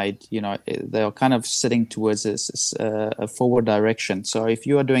are made, they are kind of sitting towards a forward direction. So if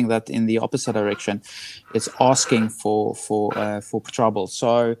you are doing that in the opposite direction, it's asking for trouble.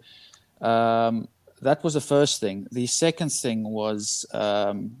 So that was the first thing. The second thing was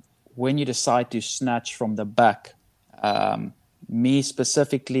when you decide to snatch from the back. Me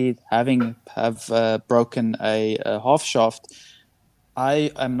specifically, have broken a half shaft,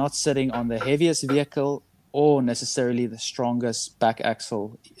 I am not sitting on the heaviest vehicle or necessarily the strongest back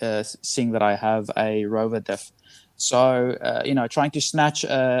axle, seeing that I have a Rover diff. So, trying to snatch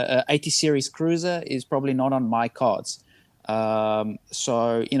a 80 series cruiser is probably not on my cards.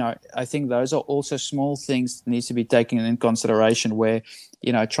 So, I think those are also small things that needs to be taken in consideration where,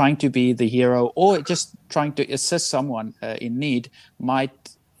 trying to be the hero or just trying to assist someone in need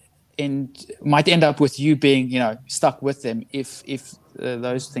might end up with you being, stuck with them if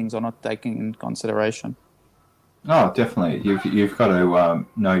those things are not taken in consideration. Oh, definitely. You've got to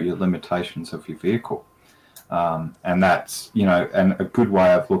know your limitations of your vehicle. And that's, and a good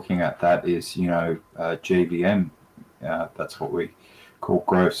way of looking at that is, GVM. That's what we call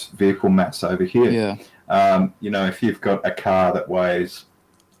gross vehicle mass over here. If you've got a car that weighs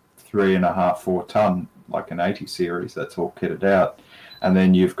 3.5, 4 ton, like an 80 series, that's all kitted out, and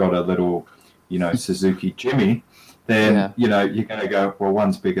then you've got a little, Suzuki Jimmy, then, you're going to go, well,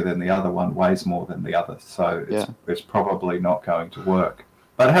 one's bigger than the other, one weighs more than the other. So it's probably not going to work.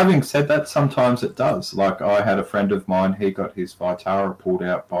 But having said that, sometimes it does. Like I had a friend of mine, he got his Vitara pulled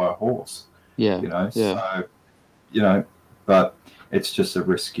out by a horse. So, but it's just a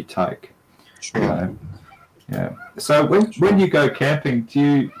risk you take. Sure. So when you go camping,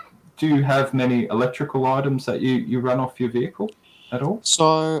 do you have many electrical items that you run off your vehicle at all?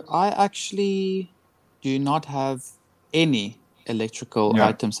 So I actually do not have any electrical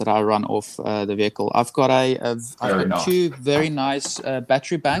items that I run off the vehicle. I've got two very nice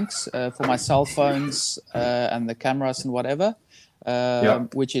battery banks for my cell phones and the cameras and whatever.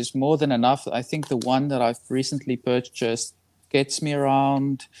 Which is more than enough. I think the one that I've recently purchased gets me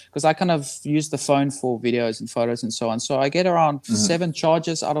around, because I kind of use the phone for videos and photos and so on. So I get around 7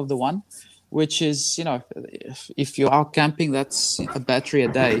 charges out of the one, which is, if you're out camping, that's a battery a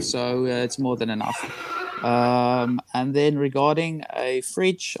day. So it's more than enough. And then regarding a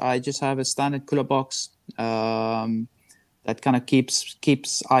fridge, I just have a standard cooler box that kind of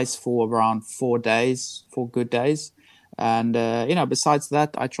keeps ice for around 4 days, 4 good days. And besides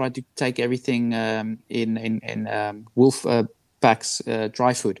that, I try to take everything in wolf packs,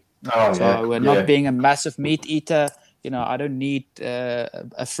 dry food. So we're not being a massive meat eater. I don't need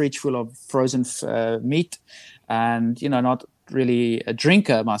a fridge full of frozen meat, and not really a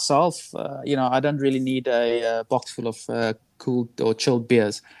drinker myself. I don't really need a box full of cooled or chilled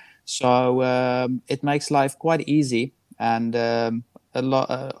beers. So it makes life quite easy, and a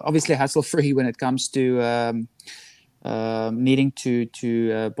lot obviously hassle-free when it comes to needing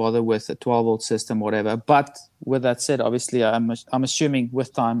to bother with a 12-volt system, whatever. But with that said, obviously, I'm assuming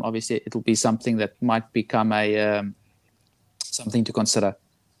with time, obviously, it'll be something that might become a something to consider.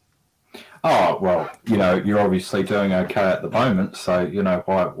 Oh, well, you're obviously doing okay at the moment, so,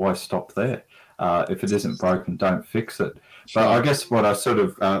 why stop there? If it isn't broken, don't fix it. But I guess what I sort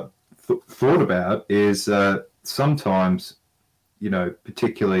of thought about is sometimes,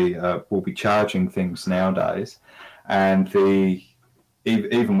 particularly we'll be charging things nowadays, and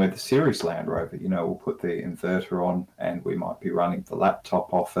even with the Series Land Rover, we'll put the inverter on and we might be running the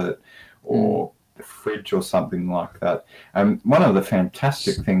laptop off it, or the fridge or something like that. And one of the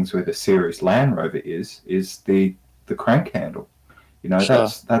fantastic things with a Series Land Rover is the crank handle.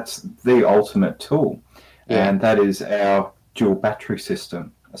 That's the ultimate tool, and that is our dual battery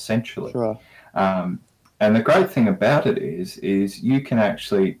system essentially. And the great thing about it is you can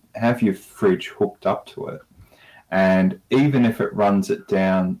actually have your fridge hooked up to it, and even if it runs it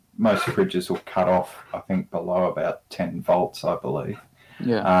down, most fridges will cut off, I think, below about 10 volts, I believe.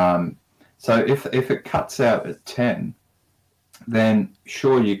 So if it cuts out at 10, then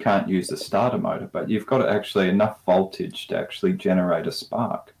sure, you can't use the starter motor, but you've got actually enough voltage to actually generate a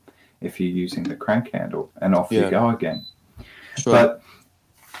spark if you're using the crank handle, and off you go again. But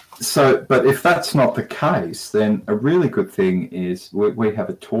if that's not the case, then a really good thing is we have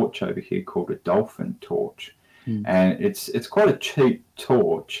a torch over here called a Dolphin torch, and it's quite a cheap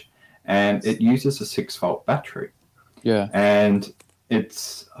torch, and it uses a 6-volt battery. And I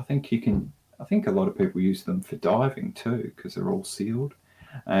think a lot of people use them for diving too, because they're all sealed.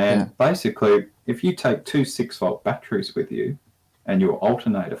 And basically, if you take 2 6-volt batteries with you and your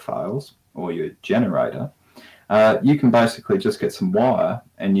alternator fails, or your generator, you can basically just get some wire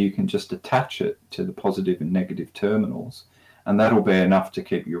and you can just attach it to the positive and negative terminals, and that'll be enough to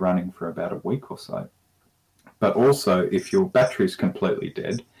keep you running for about a week or so. But also, if your battery's completely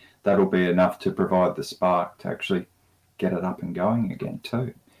dead, that'll be enough to provide the spark to actually get it up and going again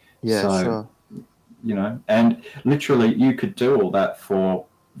too. And literally you could do all that for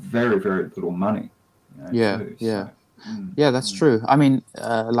very, very little money. That's true. I mean,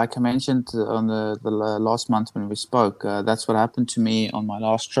 like I mentioned on the last month when we spoke, that's what happened to me on my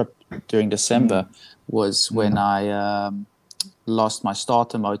last trip during December, was when I lost my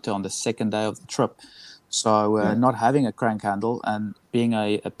starter motor on the second day of the trip. So not having a crank handle and being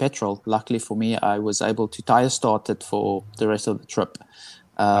a petrol, luckily for me, I was able to tire start it for the rest of the trip.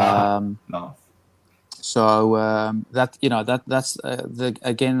 So that's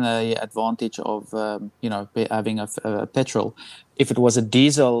again the advantage of having a petrol. If it was a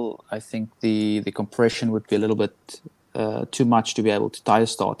diesel, I think the compression would be a little bit too much to be able to tire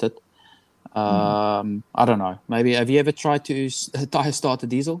start it. I don't know. Maybe have you ever tried to tire start a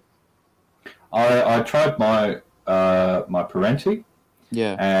diesel? I tried my Parenti,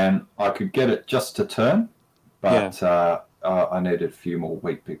 and I could get it just to turn, but I needed a few more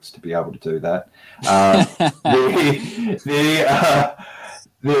wheat picks to be able to do that.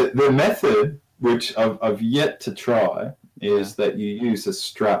 The method, which I've yet to try, is that you use a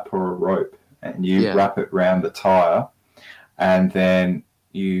strap or a rope and you wrap it around the tire, and then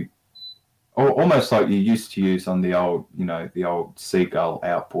you, almost like you used to use on the old Seagull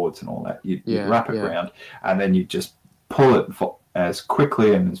outboards and all that. You wrap it around, and then you just pull it as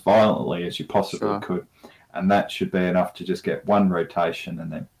quickly and as violently as you possibly could. And that should be enough to just get one rotation, and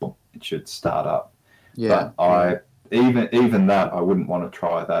then boom, it should start up. But even that, I wouldn't want to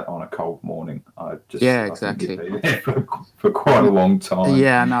try that on a cold morning. I exactly. Think it'd be there for quite a long time.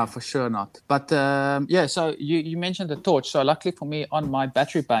 Yeah, no, for sure not. But so you mentioned the torch. So luckily for me, on my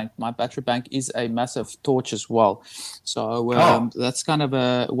battery bank is a massive torch as well. So that's kind of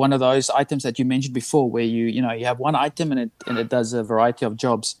one of those items that you mentioned before, where you have one item and it does a variety of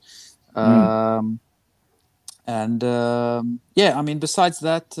jobs. And yeah, I mean, besides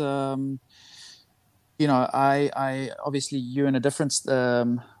that, I obviously you're in a different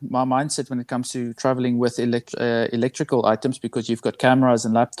my mindset when it comes to traveling with electrical items, because you've got cameras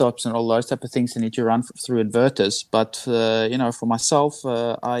and laptops and all those type of things that need to run through inverters. But for myself,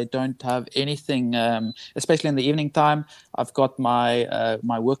 I don't have anything, especially in the evening time. I've got my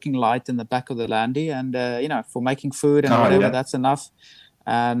working light in the back of the Landy, and for making food and Oh whatever, yeah. that's enough.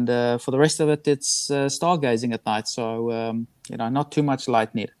 And for the rest of it, it's stargazing at night. So not too much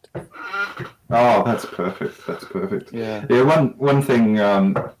light needed. Oh, that's perfect. That's perfect. Yeah. Yeah, one thing.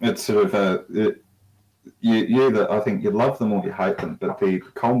 It's sort of you that I think you love them or you hate them, but the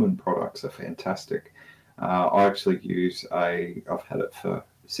Coleman products are fantastic. I actually use I've had it for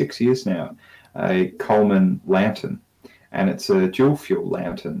 6 years now, a Coleman lantern, and it's a dual fuel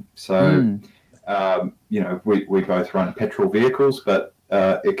lantern. So Mm, we both run petrol vehicles, but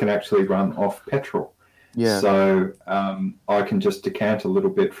it can actually run off petrol. yeah. So I can just decant a little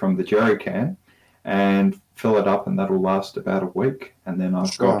bit from the jerry can and fill it up, and that'll last about a week. And then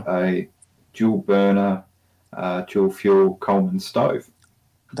I've got Sure. a dual burner, dual fuel Coleman stove.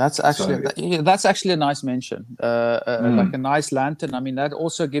 So That's actually a nice mention. Like mm, a nice lantern. I mean, that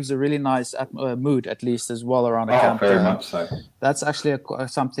also gives a really nice mood, at least as well, around a very campfire. much so. That's actually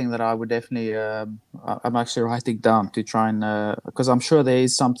something that I would definitely. I'm actually writing down to try and because I'm sure there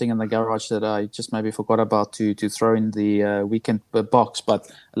is something in the garage that I just maybe forgot about to throw in the weekend box. But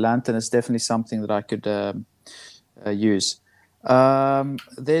a lantern is definitely something that I could use.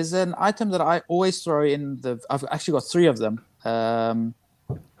 There's an item that I always throw in the. I've actually got three of them.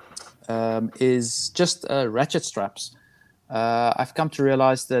 Is just ratchet straps. I've come to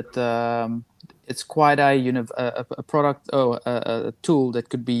realize that it's quite a product or a tool that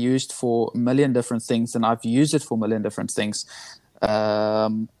could be used for a million different things, and I've used it for a million different things.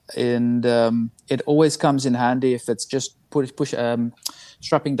 And it always comes in handy if it's just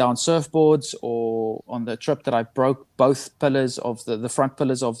strapping down surfboards, or on the trip that I broke both pillars of the front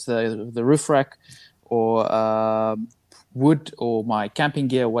pillars of the roof rack, or wood, or my camping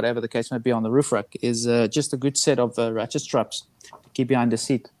gear, whatever the case may be, on the roof rack, is just a good set of ratchet straps to keep behind the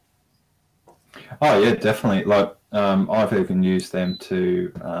seat. Oh yeah, definitely. Like I've even used them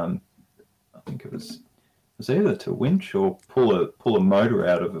to I think it was either to winch or pull a motor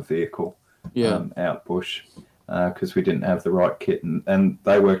out of a vehicle Yeah, out bush, because we didn't have the right kit, and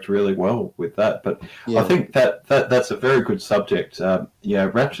they worked really well with that. But I yeah, think that's a very good subject.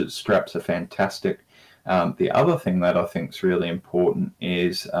 Ratchet straps are fantastic. The other thing that I think is really important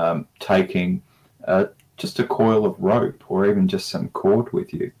is taking just a coil of rope or even just some cord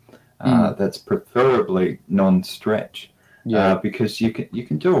with you. mm, That's preferably non-stretch, yeah, because you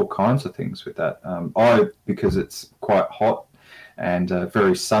can do all kinds of things with that. Because it's quite hot and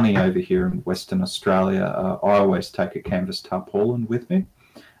very sunny over here in Western Australia, I always take a canvas tarpaulin with me,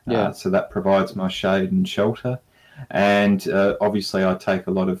 yeah, so that provides my shade and shelter. And obviously, I take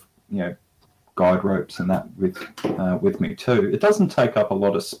a lot of guide ropes and that with me too. It doesn't take up a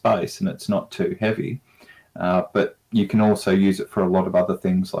lot of space and it's not too heavy, but you can also use it for a lot of other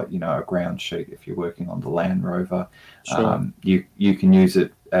things, like a ground sheet if you're working on the Land Rover. sure, You can use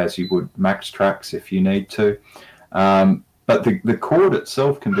it as you would Max Tracks if you need to. But the cord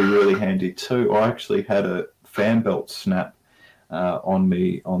itself can be really handy too. I actually had a fan belt snap on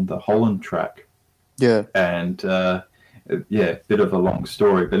me on the Holland track, yeah, and yeah, bit of a long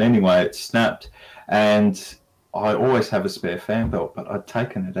story, but anyway, it snapped, and I always have a spare fan belt, but I'd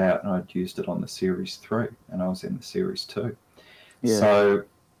taken it out and I'd used it on the Series 3, and I was in the Series 2. yeah, So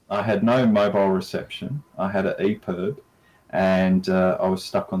I had no mobile reception. I had an EPIRB, and I was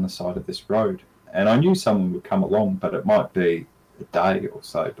stuck on the side of this road. And I knew someone would come along, but it might be a day or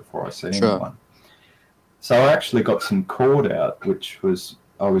so before I see sure, anyone. So I actually got some cord out, which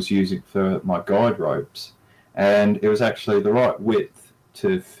I was using for my guide ropes, and it was actually the right width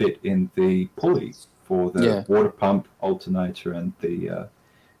to fit in the pulley for the yeah, water pump alternator and the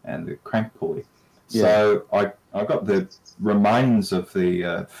crank pulley. yeah, So I got the remains of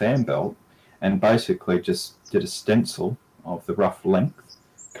the fan belt and basically just did a stencil of the rough length,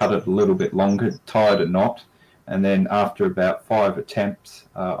 cut it a little bit longer, tied a knot, and then after about 5 attempts,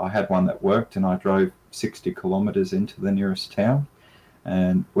 I had one that worked, and I drove 60 kilometres into the nearest town,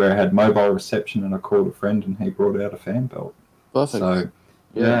 and where I had mobile reception, and I called a friend and he brought out a fan belt. perfect. So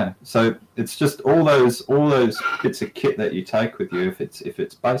Yeah, yeah, so it's just all those bits of kit that you take with you. If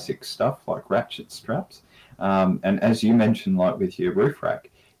it's basic stuff like ratchet straps, and as you mentioned, like with your roof rack,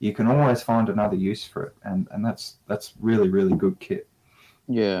 you can always find another use for it, and that's really really good kit.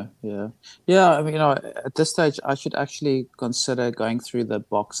 yeah, yeah, yeah. I mean, at this stage, I should actually consider going through the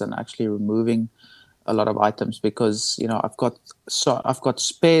box and actually removing a lot of items because I've got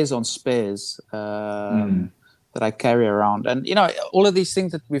spares on spares that I carry around, and all of these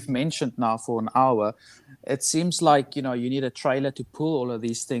things that we've mentioned now for an hour. It seems like you need a trailer to pull all of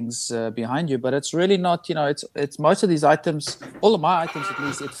these things behind you, but it's really not. It's most of these items, all of my items at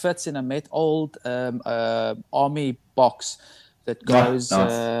least, it fits in a old army box that goes.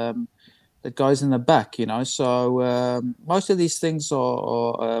 Nice. That goes in the back, So most of these things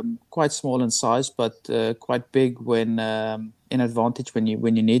are quite small in size, but quite big when in advantage when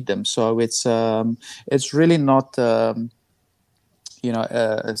you need them. So it's really not things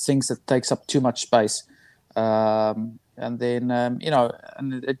that takes up too much space. And then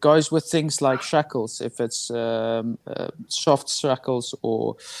and it goes with things like shackles, if it's soft shackles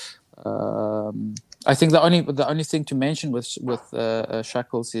or. I think the only thing to mention with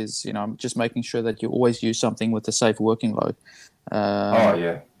shackles is just making sure that you always use something with a safe working load. Oh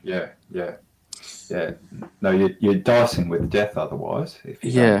yeah. No, you're dicing with death otherwise if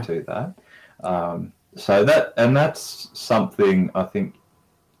you don't do that. So that's something I think.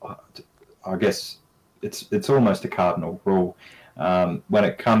 I guess it's almost a cardinal rule when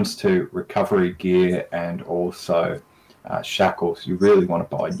it comes to recovery gear and also shackles. You really want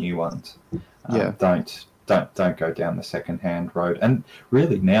to buy new ones. Don't go down the second-hand road. And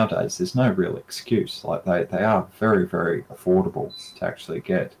really nowadays there's no real excuse. Like they are very, very affordable to actually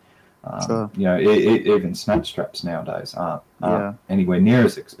get. Sure. Even snap straps nowadays aren't anywhere near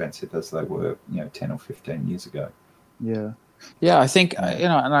as expensive as they were 10 or 15 years ago. I think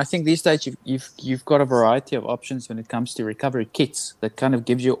and I think these days you've got a variety of options when it comes to recovery kits that kind of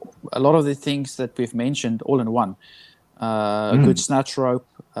gives you a lot of the things that we've mentioned all in one. A good snatch rope,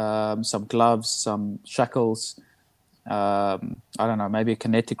 some gloves, some shackles. I don't know, maybe a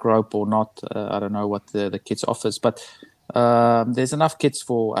kinetic rope or not. I don't know what the kits offers, but there's enough kits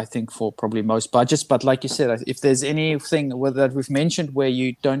for probably most budgets. But like you said, if there's anything that we've mentioned where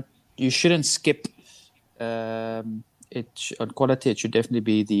you shouldn't skip on quality, it should definitely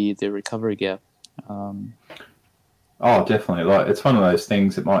be the recovery gear. Oh, definitely. Like it's one of those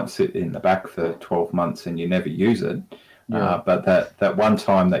things that might sit in the back for 12 months and you never use it. But that one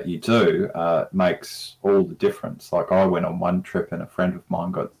time that you do makes all the difference. Like I went on one trip and a friend of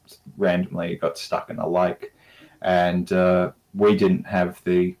mine randomly got stuck in a lake, and we didn't have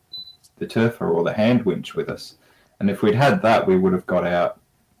the turfer or the hand winch with us. And if we'd had that, we would have got out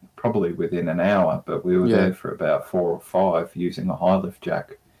probably within an hour. But we were there for about 4 or 5 using a high lift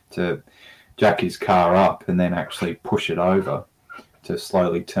jack to jack his car up and then actually push it over to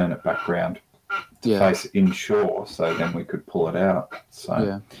slowly turn it back round to face inshore, so then we could pull it out.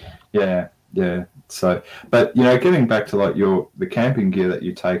 So So, but getting back to like the camping gear that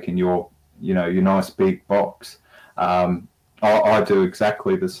you take in your nice big box, I do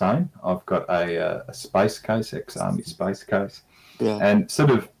exactly the same. I've got a space case, ex-army space case, and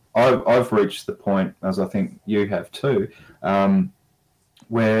sort of I've reached the point, as I think you have too,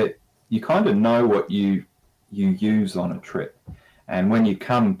 where you kind of know what you use on a trip, and when you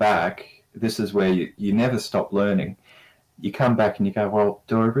come back, this is where you never stop learning. You come back and you go, well,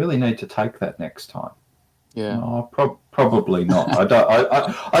 do I really need to take that next time? No, probably not. I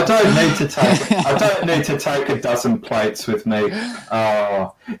don't need to take. I don't need to take a dozen plates with me.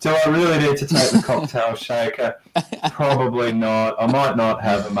 Oh, do I really need to take the cocktail shaker? Probably not. I might not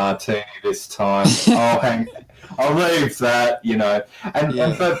have a martini this time. I'll leave that.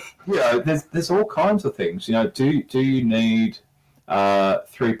 But there's all kinds of things. Do you need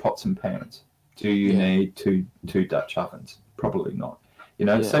 3 pots and pans? Do you need two Dutch ovens? Probably not.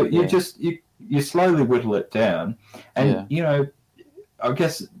 So you slowly whittle it down, and I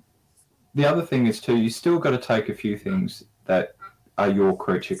guess the other thing is too, you still got to take a few things that are your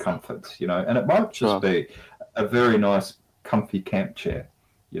creature comforts, and it might just be a very nice, comfy camp chair,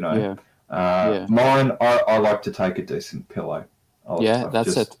 Mine, I like to take a decent pillow.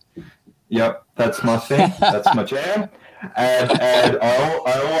 That's it. Yep, that's my thing. That's my jam. And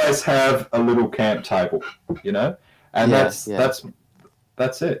I always have a little camp table, and that's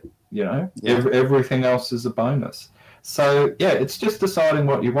it. Everything else is a bonus. So it's just deciding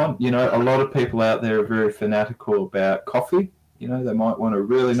what you want. A lot of people out there are very fanatical about coffee. They might want a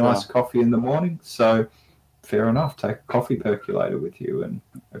really nice coffee in the morning. So fair enough, take a coffee percolator with you and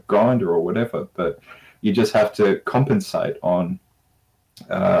a grinder or whatever. But you just have to compensate on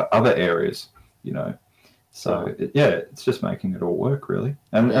other areas. So it's just making it all work really,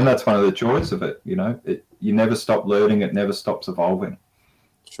 and that's one of the joys of it. You never stop learning; it never stops evolving.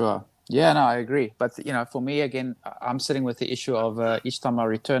 Sure. Yeah, no, I agree. But for me again, I'm sitting with the issue of each time I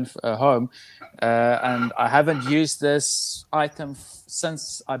return home, and I haven't used this item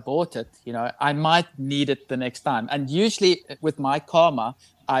since I bought it. I might need it the next time, and usually with my karma,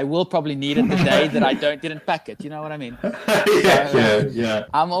 I will probably need it the day that I didn't pack it. You know what I mean? Yeah.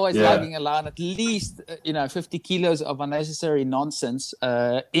 I'm always Yeah. lugging around at least 50 kilos of unnecessary nonsense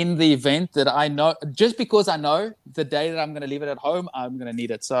in the event that I know, just because I know the day that I'm going to leave it at home, I'm going to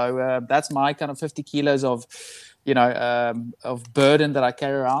need it. So that's my kind of 50 kilos of of burden that I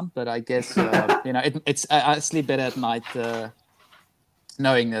carry around. But I guess it's I sleep better at night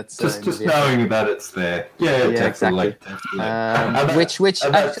knowing that's in the Just vehicle. knowing that it's there. Yeah, Yeah, definitely. exactly.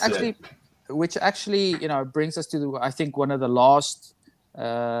 That's it. Which actually brings us to I think one of the last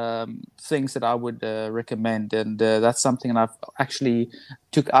things that I would recommend, and that's something that I've actually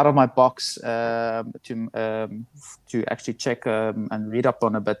took out of my box to actually check and read up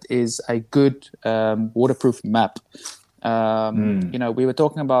on a bit, is a good waterproof map. We were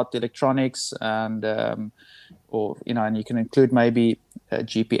talking about electronics and and you can include maybe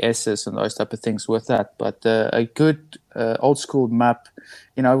GPSs and those type of things with that, but a good old school map,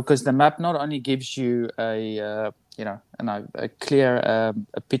 because the map not only gives you a clear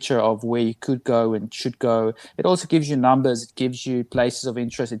a picture of where you could go and should go. It also gives you numbers. It gives you places of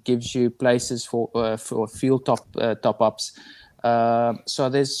interest. It gives you places for fuel top ups. So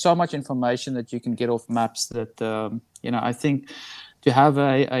there's so much information that you can get off maps that I think to have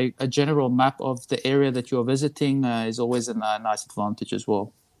a general map of the area that you're visiting is always a nice advantage as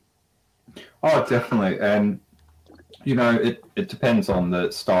well. Oh, definitely. And it depends on the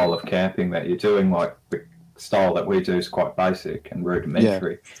style of camping that you're doing. Like the style that we do is quite basic and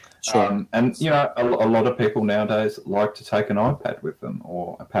rudimentary. Yeah, sure. And a lot of people nowadays like to take an iPad with them,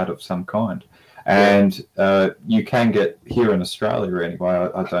 or a pad of some kind. And you can get, here in Australia anyway,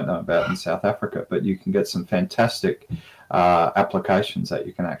 I don't know about in South Africa, but you can get some fantastic applications that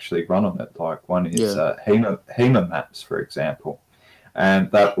you can actually run on it. Like one is HEMA Maps, for example.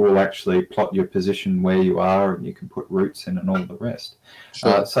 And that will actually plot your position where you are, and you can put routes in and all the rest.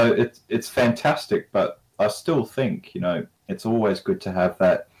 Sure. So it's fantastic, but I still think, it's always good to have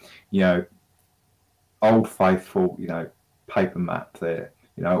that, old faithful, paper map there,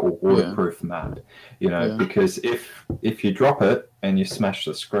 or waterproof map, because if you drop it and you smash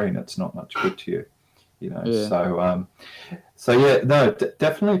the screen, it's not much good to you.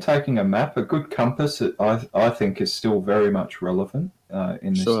 Definitely taking a map, a good compass, I think is still very much relevant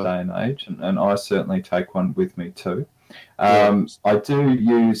in this day and age, and I certainly take one with me too. I do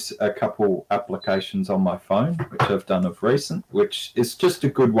use a couple applications on my phone, which I've done of recent, which is just a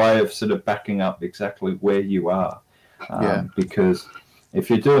good way of sort of backing up exactly where you are, because if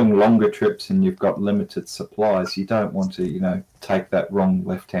you're doing longer trips and you've got limited supplies, you don't want to take that wrong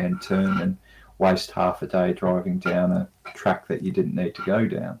left-hand turn and waste half a day driving down a track that you didn't need to go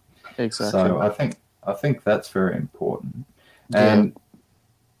down. Exactly. So I think that's very important. And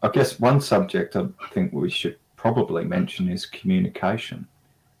I guess one subject I think we should probably mention is communication.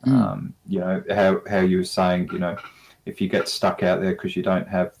 How you were saying, if you get stuck out there because you don't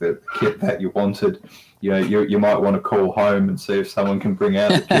have the kit that you wanted, you might want to call home and see if someone can bring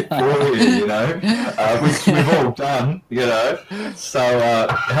out the kit for you, which we've all done, So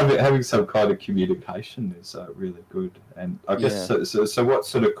having some kind of communication is really good. And I guess so. What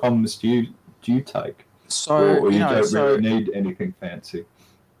sort of comms do you take? So or you don't really need anything fancy?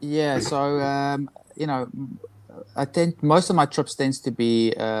 Yeah. So I think most of my trips tends to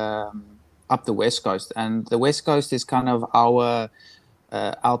be up the West Coast, and the West Coast is kind of our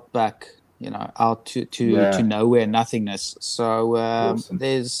outback, out to nowhere, nothingness. So Awesome.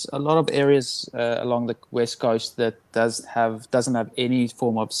 There's a lot of areas along the West Coast that doesn't have any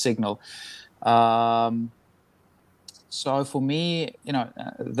form of signal. So for me,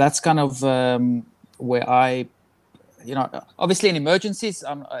 that's kind of where I, obviously in emergencies,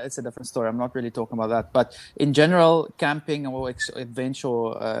 it's a different story. I'm not really talking about that. But in general, camping or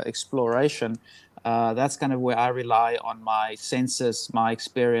adventure exploration, that's kind of where I rely on my senses, my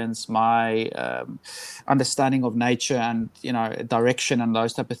experience, my understanding of nature, and direction and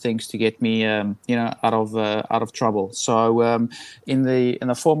those type of things to get me out of trouble. So in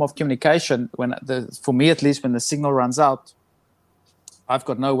the form of communication, for me at least, when the signal runs out, I've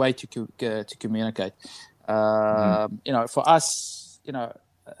got no way to communicate. For us,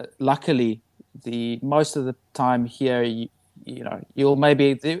 luckily, most of the time here, you'll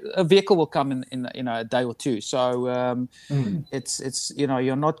maybe a vehicle will come in a day or two. So it's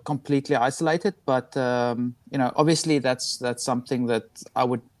you're not completely isolated, but obviously that's something that I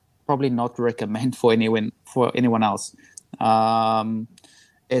would probably not recommend for anyone else.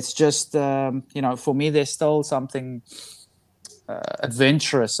 it's just for me, there's still something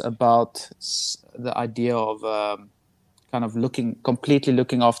adventurous about the idea of kind of completely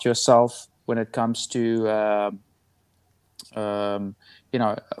looking after yourself when it comes to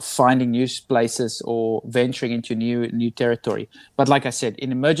finding new places or venturing into new territory. But like I said,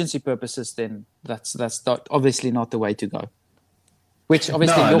 in emergency purposes, then that's obviously not the way to go. Which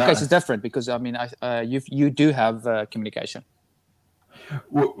obviously in your case is different, because I mean, you do have communication.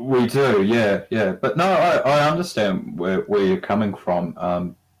 We do, yeah. But no, I understand where you're coming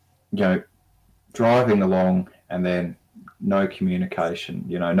from. Driving along and then no communication,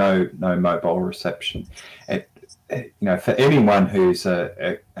 no mobile reception. For anyone who's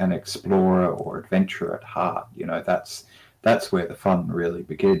an explorer or adventurer at heart, that's where the fun really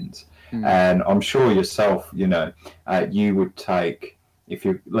begins. And I'm sure yourself, you would take,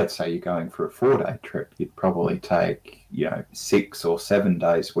 let's say you're going for a 4-day trip, you'd probably take, 6 or 7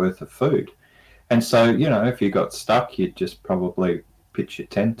 days worth of food. And so, if you got stuck, you'd just probably pitch your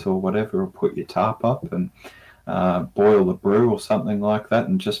tent or whatever, or put your tarp up and boil a brew or something like that,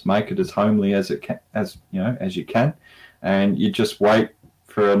 and just make it as homely as you can. And you just wait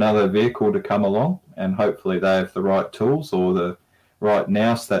for another vehicle to come along, and hopefully they have the right tools or the right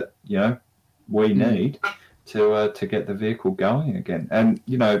nous that we need to get the vehicle going again. And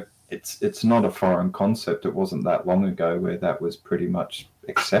it's not a foreign concept. It wasn't that long ago where that was pretty much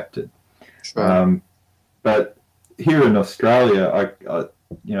accepted. Sure. But here in Australia,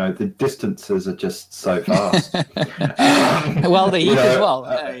 the distances are just so vast. Well, the heat as well.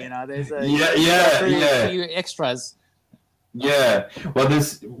 There's a few extras. Yeah. Well,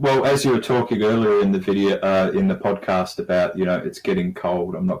 as you were talking earlier in the video, in the podcast about, it's getting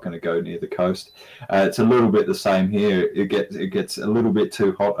cold. I'm not going to go near the coast. It's a little bit the same here. It gets a little bit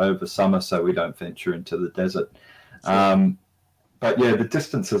too hot over summer, so we don't venture into the desert. Sure. But yeah, the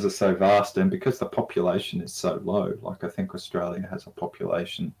distances are so vast, and because the population is so low, like I think Australia has a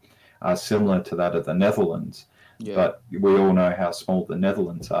population similar to that of the Netherlands. Yeah. But we all know how small the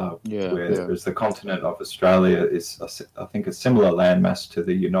Netherlands are, whereas the continent of Australia is, I think, a similar landmass to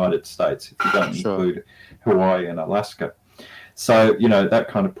the United States, if you don't include Hawaii and Alaska. So, that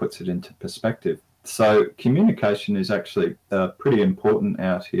kind of puts it into perspective. So communication is actually pretty important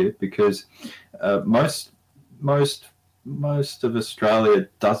out here, because most of Australia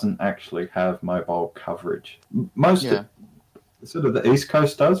doesn't actually have mobile coverage. Sort of the East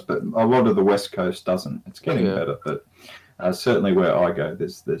Coast does, but a lot of the West Coast doesn't. It's getting better, but certainly where I go,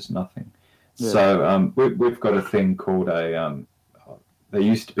 there's nothing. Yeah. So we've got a thing called they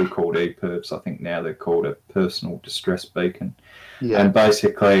used to be called EPIRBs. I think now they're called a personal distress beacon. Yeah. And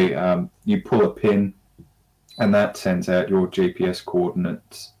basically you pull a pin, and that sends out your GPS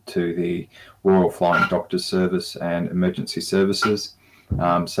coordinates to the Royal Flying Doctor Service and emergency services,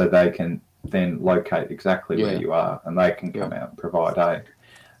 so they can then locate exactly where you are, and they can come out and provide aid.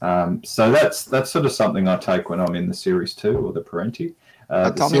 So that's sort of something I take when I'm in the Series 2 or the Parenti.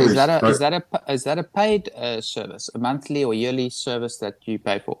 Tell me, is that a paid service, a monthly or yearly service that you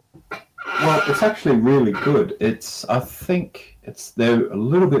pay for? Well, it's actually really good. I think they're a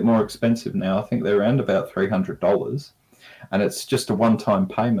little bit more expensive now. I think they're around about $300, and it's just a one-time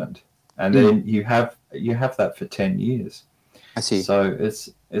payment, and then you have that for 10 years. I see. So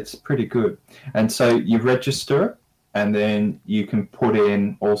it's pretty good. And so you register it, and then you can put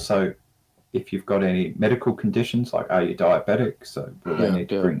in also if you've got any medical conditions, like are you diabetic? So will they need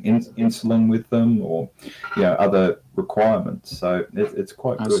to bring insulin with them, or other requirements? So it's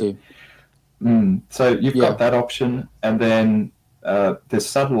quite good. I see. So you've got that option, and then there's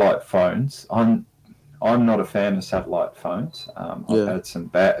satellite phones. I'm not a fan of satellite phones. I've had some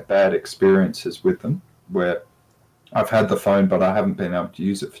bad experiences with them, where I've had the phone, but I haven't been able to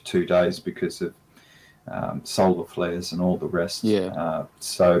use it for 2 days because of solar flares and all the rest.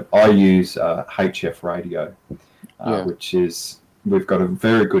 So I use HF radio, which is, we've got a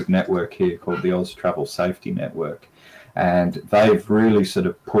very good network here called the Oz Travel Safety Network, and they've really sort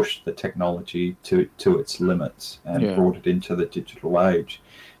of pushed the technology to its limits and brought it into the digital age.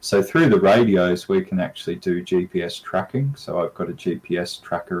 So through the radios, we can actually do GPS tracking. So I've got a GPS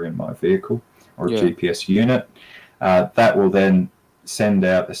tracker in my vehicle, or a GPS unit. That will then send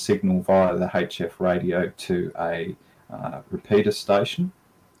out a signal via the HF radio to a repeater station.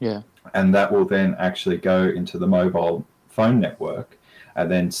 And that will then actually go into the mobile phone network, and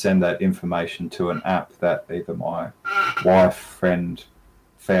then send that information to an app that either my wife, friend,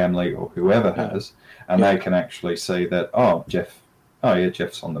 family, or whoever has, and they can actually see that,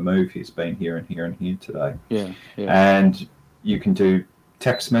 Jeff's on the move. He's been here and here and here today. And you can do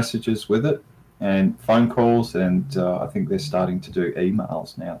text messages with it. and phone calls, and I think they're starting to do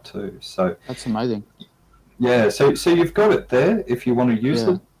emails now too. So That's amazing. yeah, so you've got it there if you want to use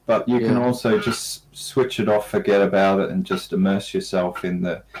Yeah. it, but you can Yeah. also just switch it off, forget about it, and just immerse yourself in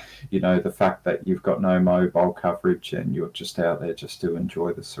the, the fact that you've got no mobile coverage and you're just out there just to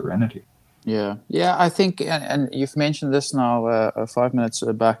enjoy the serenity. Yeah, yeah. I think, and you've mentioned this now 5 minutes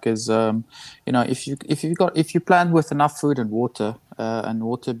back. Is if you plan with enough food and water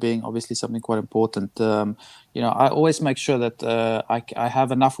being obviously something quite important. I always make sure that I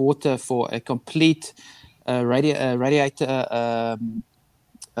have enough water for a complete radiator.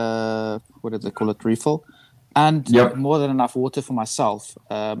 What do they call it? Refill. And Yep. more than enough water for myself.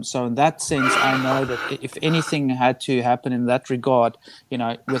 So in that sense, I know that if anything had to happen in that regard,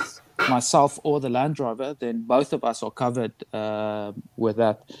 with myself or the Land Rover, then both of us are covered with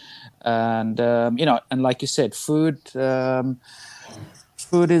that. And and like you said, food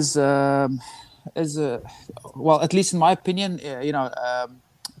is well, at least in my opinion,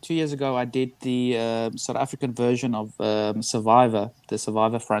 2 years ago, I did the South African version of Survivor, the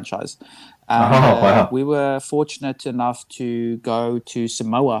Survivor franchise. And Wow. we were fortunate enough to go to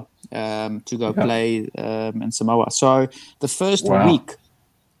Samoa to go play in Samoa. So the first week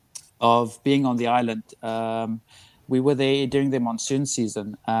of being on the island, we were there during the monsoon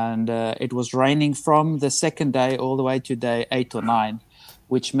season, and it was raining from the second day all the way to day 8 or 9.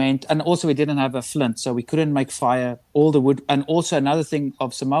 Which meant, and also we didn't have a flint, so we couldn't make fire. All the wood, and also another thing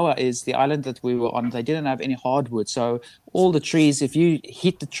of Samoa is the island that we were on, they didn't have any hardwood. So all the trees, if you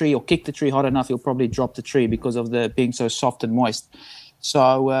hit the tree or kick the tree hard enough, you'll probably drop the tree because of the being so soft and moist.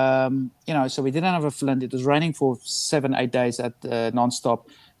 So, so we didn't have a flint. It was raining for 7-8 days at nonstop,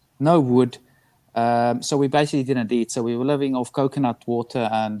 no wood. So we basically didn't eat. So we were living off coconut water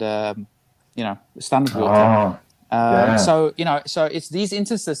and, standard water. So it's these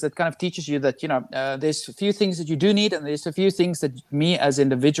instances that kind of teaches you that there's a few things that you do need, and there's a few things that me as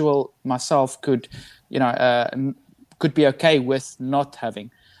individual myself could be okay with not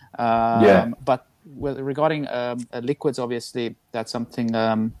having. But regarding liquids, obviously that's something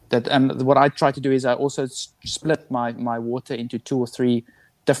that, and what I try to do is I also split my water into 2 or 3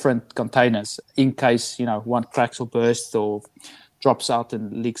 different containers in case one cracks or bursts or drops out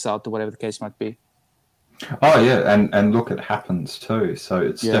and leaks out or whatever the case might be. Oh yeah, and look, it happens too. So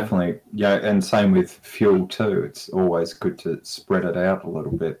it's definitely and same with fuel too. It's always good to spread it out a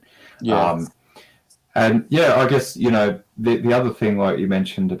little bit. And I guess the other thing, like you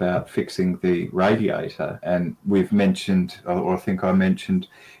mentioned about fixing the radiator, and we've mentioned, or I think I mentioned,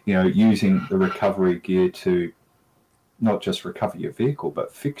 using the recovery gear to not just recover your vehicle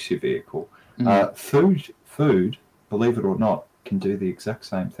but fix your vehicle. Food, believe it or not, can do the exact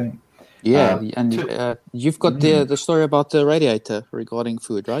same thing. And you've got the story about the radiator regarding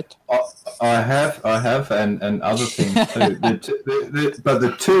food, right? I have, and other things too. But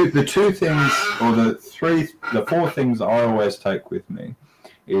the two things, or the 4 things I always take with me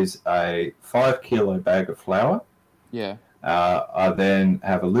is a 5 kilo bag of flour. Yeah. I then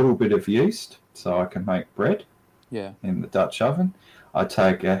have a little bit of yeast so I can make bread. Yeah. In the Dutch oven. I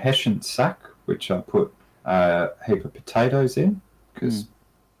take a Hessian sack, which I put a heap of potatoes in, because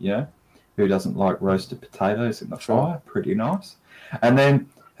who doesn't like roasted potatoes in the fire? Pretty nice. And then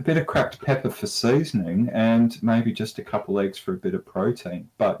a bit of cracked pepper for seasoning, and maybe just a couple eggs for a bit of protein.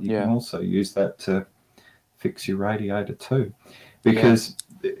 But you can also use that to fix your radiator too, because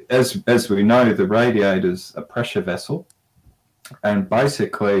as we know, the radiator's a pressure vessel, and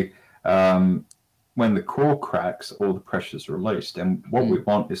basically when the core cracks, all the pressure's released, and what we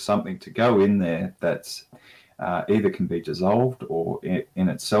want is something to go in there that's either can be dissolved or in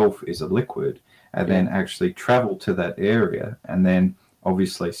itself is a liquid, and then actually travel to that area and then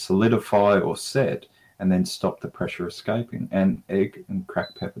obviously solidify or set and then stop the pressure escaping. And egg and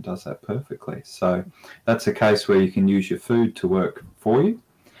cracked pepper does that perfectly. So that's a case where you can use your food to work for you.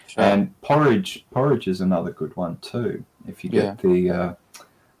 Sure. And porridge is another good one too. If you get the,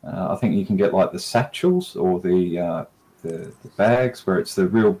 I think you can get like the satchels or the bags where it's the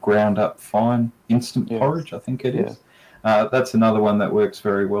real ground up fine instant porridge, I think it is. That's another one that works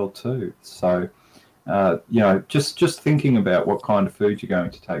very well too. So, just thinking about what kind of food you're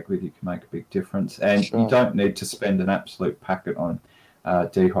going to take with you can make a big difference. And you don't need to spend an absolute packet on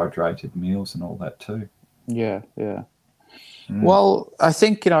dehydrated meals and all that too. Yeah. Well, I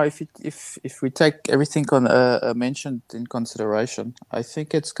think if we take everything mentioned in consideration, I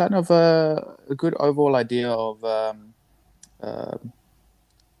think it's kind of a good overall idea of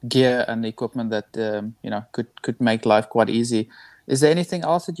gear and equipment that could make life quite easy. Is there anything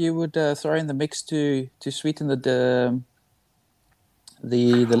else that you would throw in the mix to sweeten the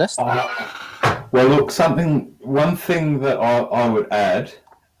list? Well, look, one thing that I would add,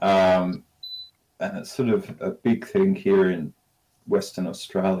 and it's sort of a big thing here in Western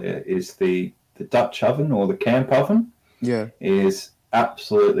Australia, is the Dutch oven or the camp oven. Yeah. Is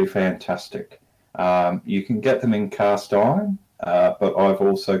absolutely fantastic. You can get them in cast iron, but I've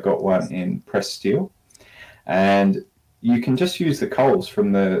also got one in pressed steel, and you can just use the coals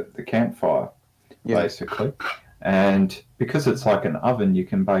from the campfire, basically. And because it's like an oven, you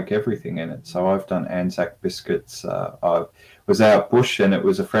can bake everything in it. So I've done Anzac biscuits. I was out bush and it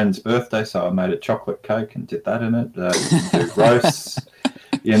was a friend's birthday, so I made a chocolate cake and did that in it. You can do roasts.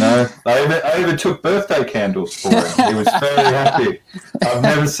 You know, I even took birthday candles for him. He was very happy. I've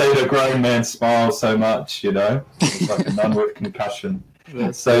never seen a grown man smile so much. You know, it was like a nun with concussion.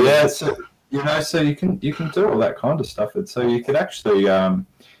 So yeah, so you can do all that kind of stuff, and so you could actually,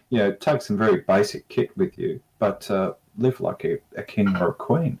 take some very basic kit with you, but live like a king or a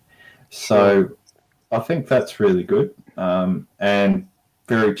queen. So I think that's really good, and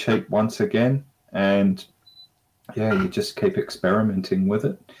very cheap once again, and yeah, you just keep experimenting with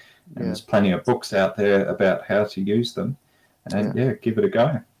it. And there's plenty of books out there about how to use them, and give it a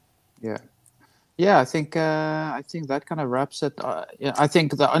go. Yeah, I think that kind of wraps it. I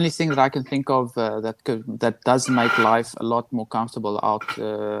think the only thing that I can think of that does make life a lot more comfortable out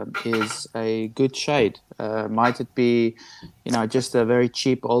is a good shade. Might it be, just a very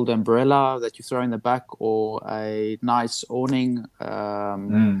cheap old umbrella that you throw in the back, or a nice awning,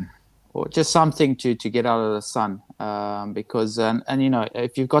 or just something to get out of the sun. Because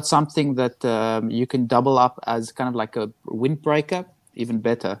if you've got something that you can double up as kind of like a windbreaker, even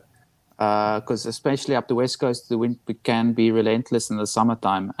better. Because especially up the west coast, the wind can be relentless in the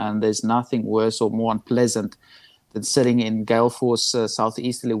summertime, and there's nothing worse or more unpleasant than sitting in gale force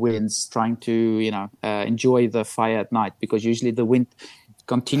southeasterly winds, trying to enjoy the fire at night, because usually the wind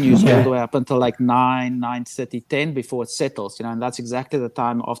continues all the way up until like 9:30, 10 before it settles. And that's exactly the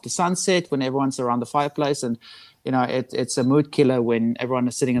time after sunset when everyone's around the fireplace, and it's a mood killer when everyone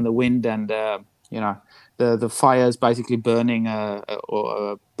is sitting in the wind and the fire is basically burning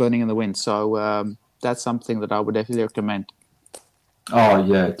or burning in the wind. So that's something that I would definitely recommend. Oh,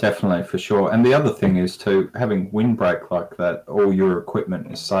 yeah, definitely, for sure. And the other thing is, too, having windbreak like that, all your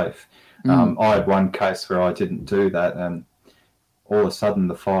equipment is safe. I had one case where I didn't do that, and all of a sudden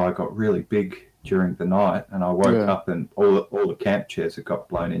the fire got really big during the night, and I woke up and all the camp chairs had got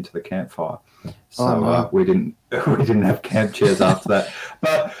blown into the campfire. So we didn't have camp chairs after that.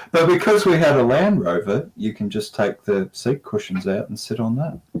 But because we had a Land Rover, you can just take the seat cushions out and sit on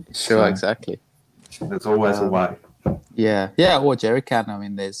that. Sure, exactly. There's always a way. Yeah, or jerry can. I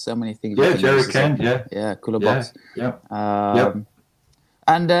mean, there's so many things. Yeah, jerry can. Yeah, cooler box. Yeah.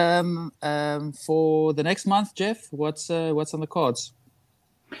 And for the next month, Jeff, what's on the cards?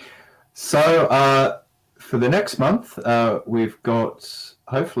 So for the next month, we've got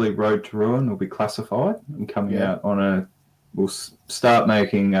hopefully Road to Ruin will be classified and coming out on we'll start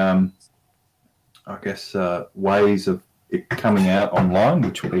making, ways of it coming out online,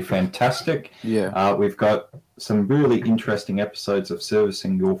 which will be fantastic. Yeah. We've got some really interesting episodes of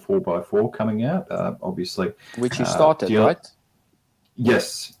Servicing Your 4x4 coming out, obviously. Which you started, right?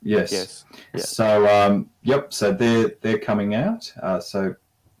 Yes. Yeah. So, so they're coming out. So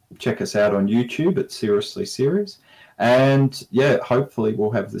check us out on YouTube at Seriously Series. And, hopefully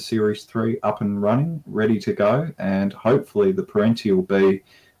we'll have the Series 3 up and running, ready to go. And hopefully the Parenti will be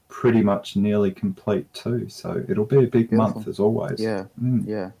pretty much nearly complete too. So it'll be a big month as always. Yeah.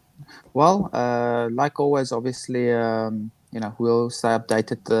 Well, like always, obviously, we'll stay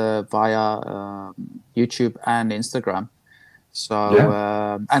updated via YouTube and Instagram. So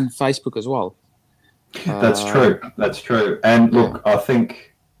and Facebook as well. That's true. And look, I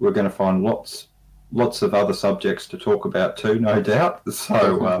think we're going to find lots of other subjects to talk about too, no doubt.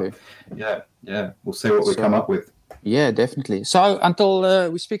 So we'll see what we come up with. Yeah, definitely. So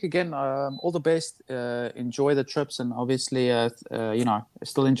until we speak again, all the best. Enjoy the trips, and obviously,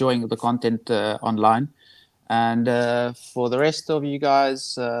 still enjoying the content online. And for the rest of you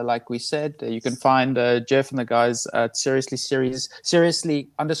guys, like we said, you can find Jeff and the guys at Seriously_Series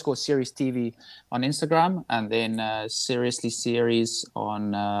TV on Instagram, and then Seriously Series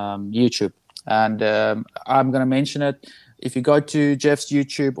on YouTube. And I'm going to mention it. If you go to Jeff's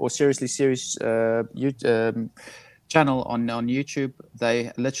YouTube or Seriously Series channel on YouTube,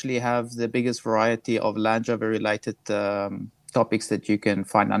 they literally have the biggest variety of Land Rover related topics that you can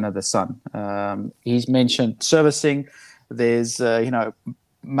find under the sun. He's mentioned servicing. There's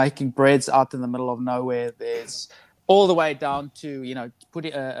making breads out in the middle of nowhere. There's all the way down to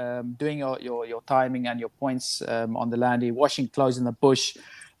doing your timing and your points on the landy, washing clothes in the bush.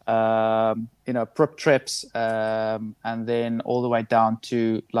 prep trips, and then all the way down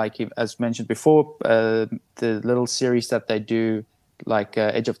to, like, as mentioned before, the little series that they do, like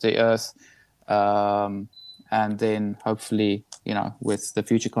Edge of the Earth, and then hopefully, with the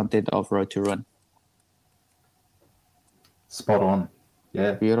future content of Road to Ruin. Spot on.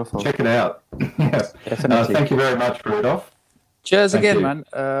 Yeah. Beautiful. Check it out. Yeah. Definitely. Thank you very much, Rudolph. Cheers Thank again, you.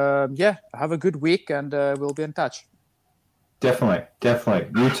 man. Have a good week, and we'll be in touch. Definitely.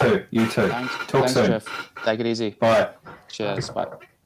 You too. Thanks, Talk soon. Jeff. Take it easy. Bye. Cheers. Bye.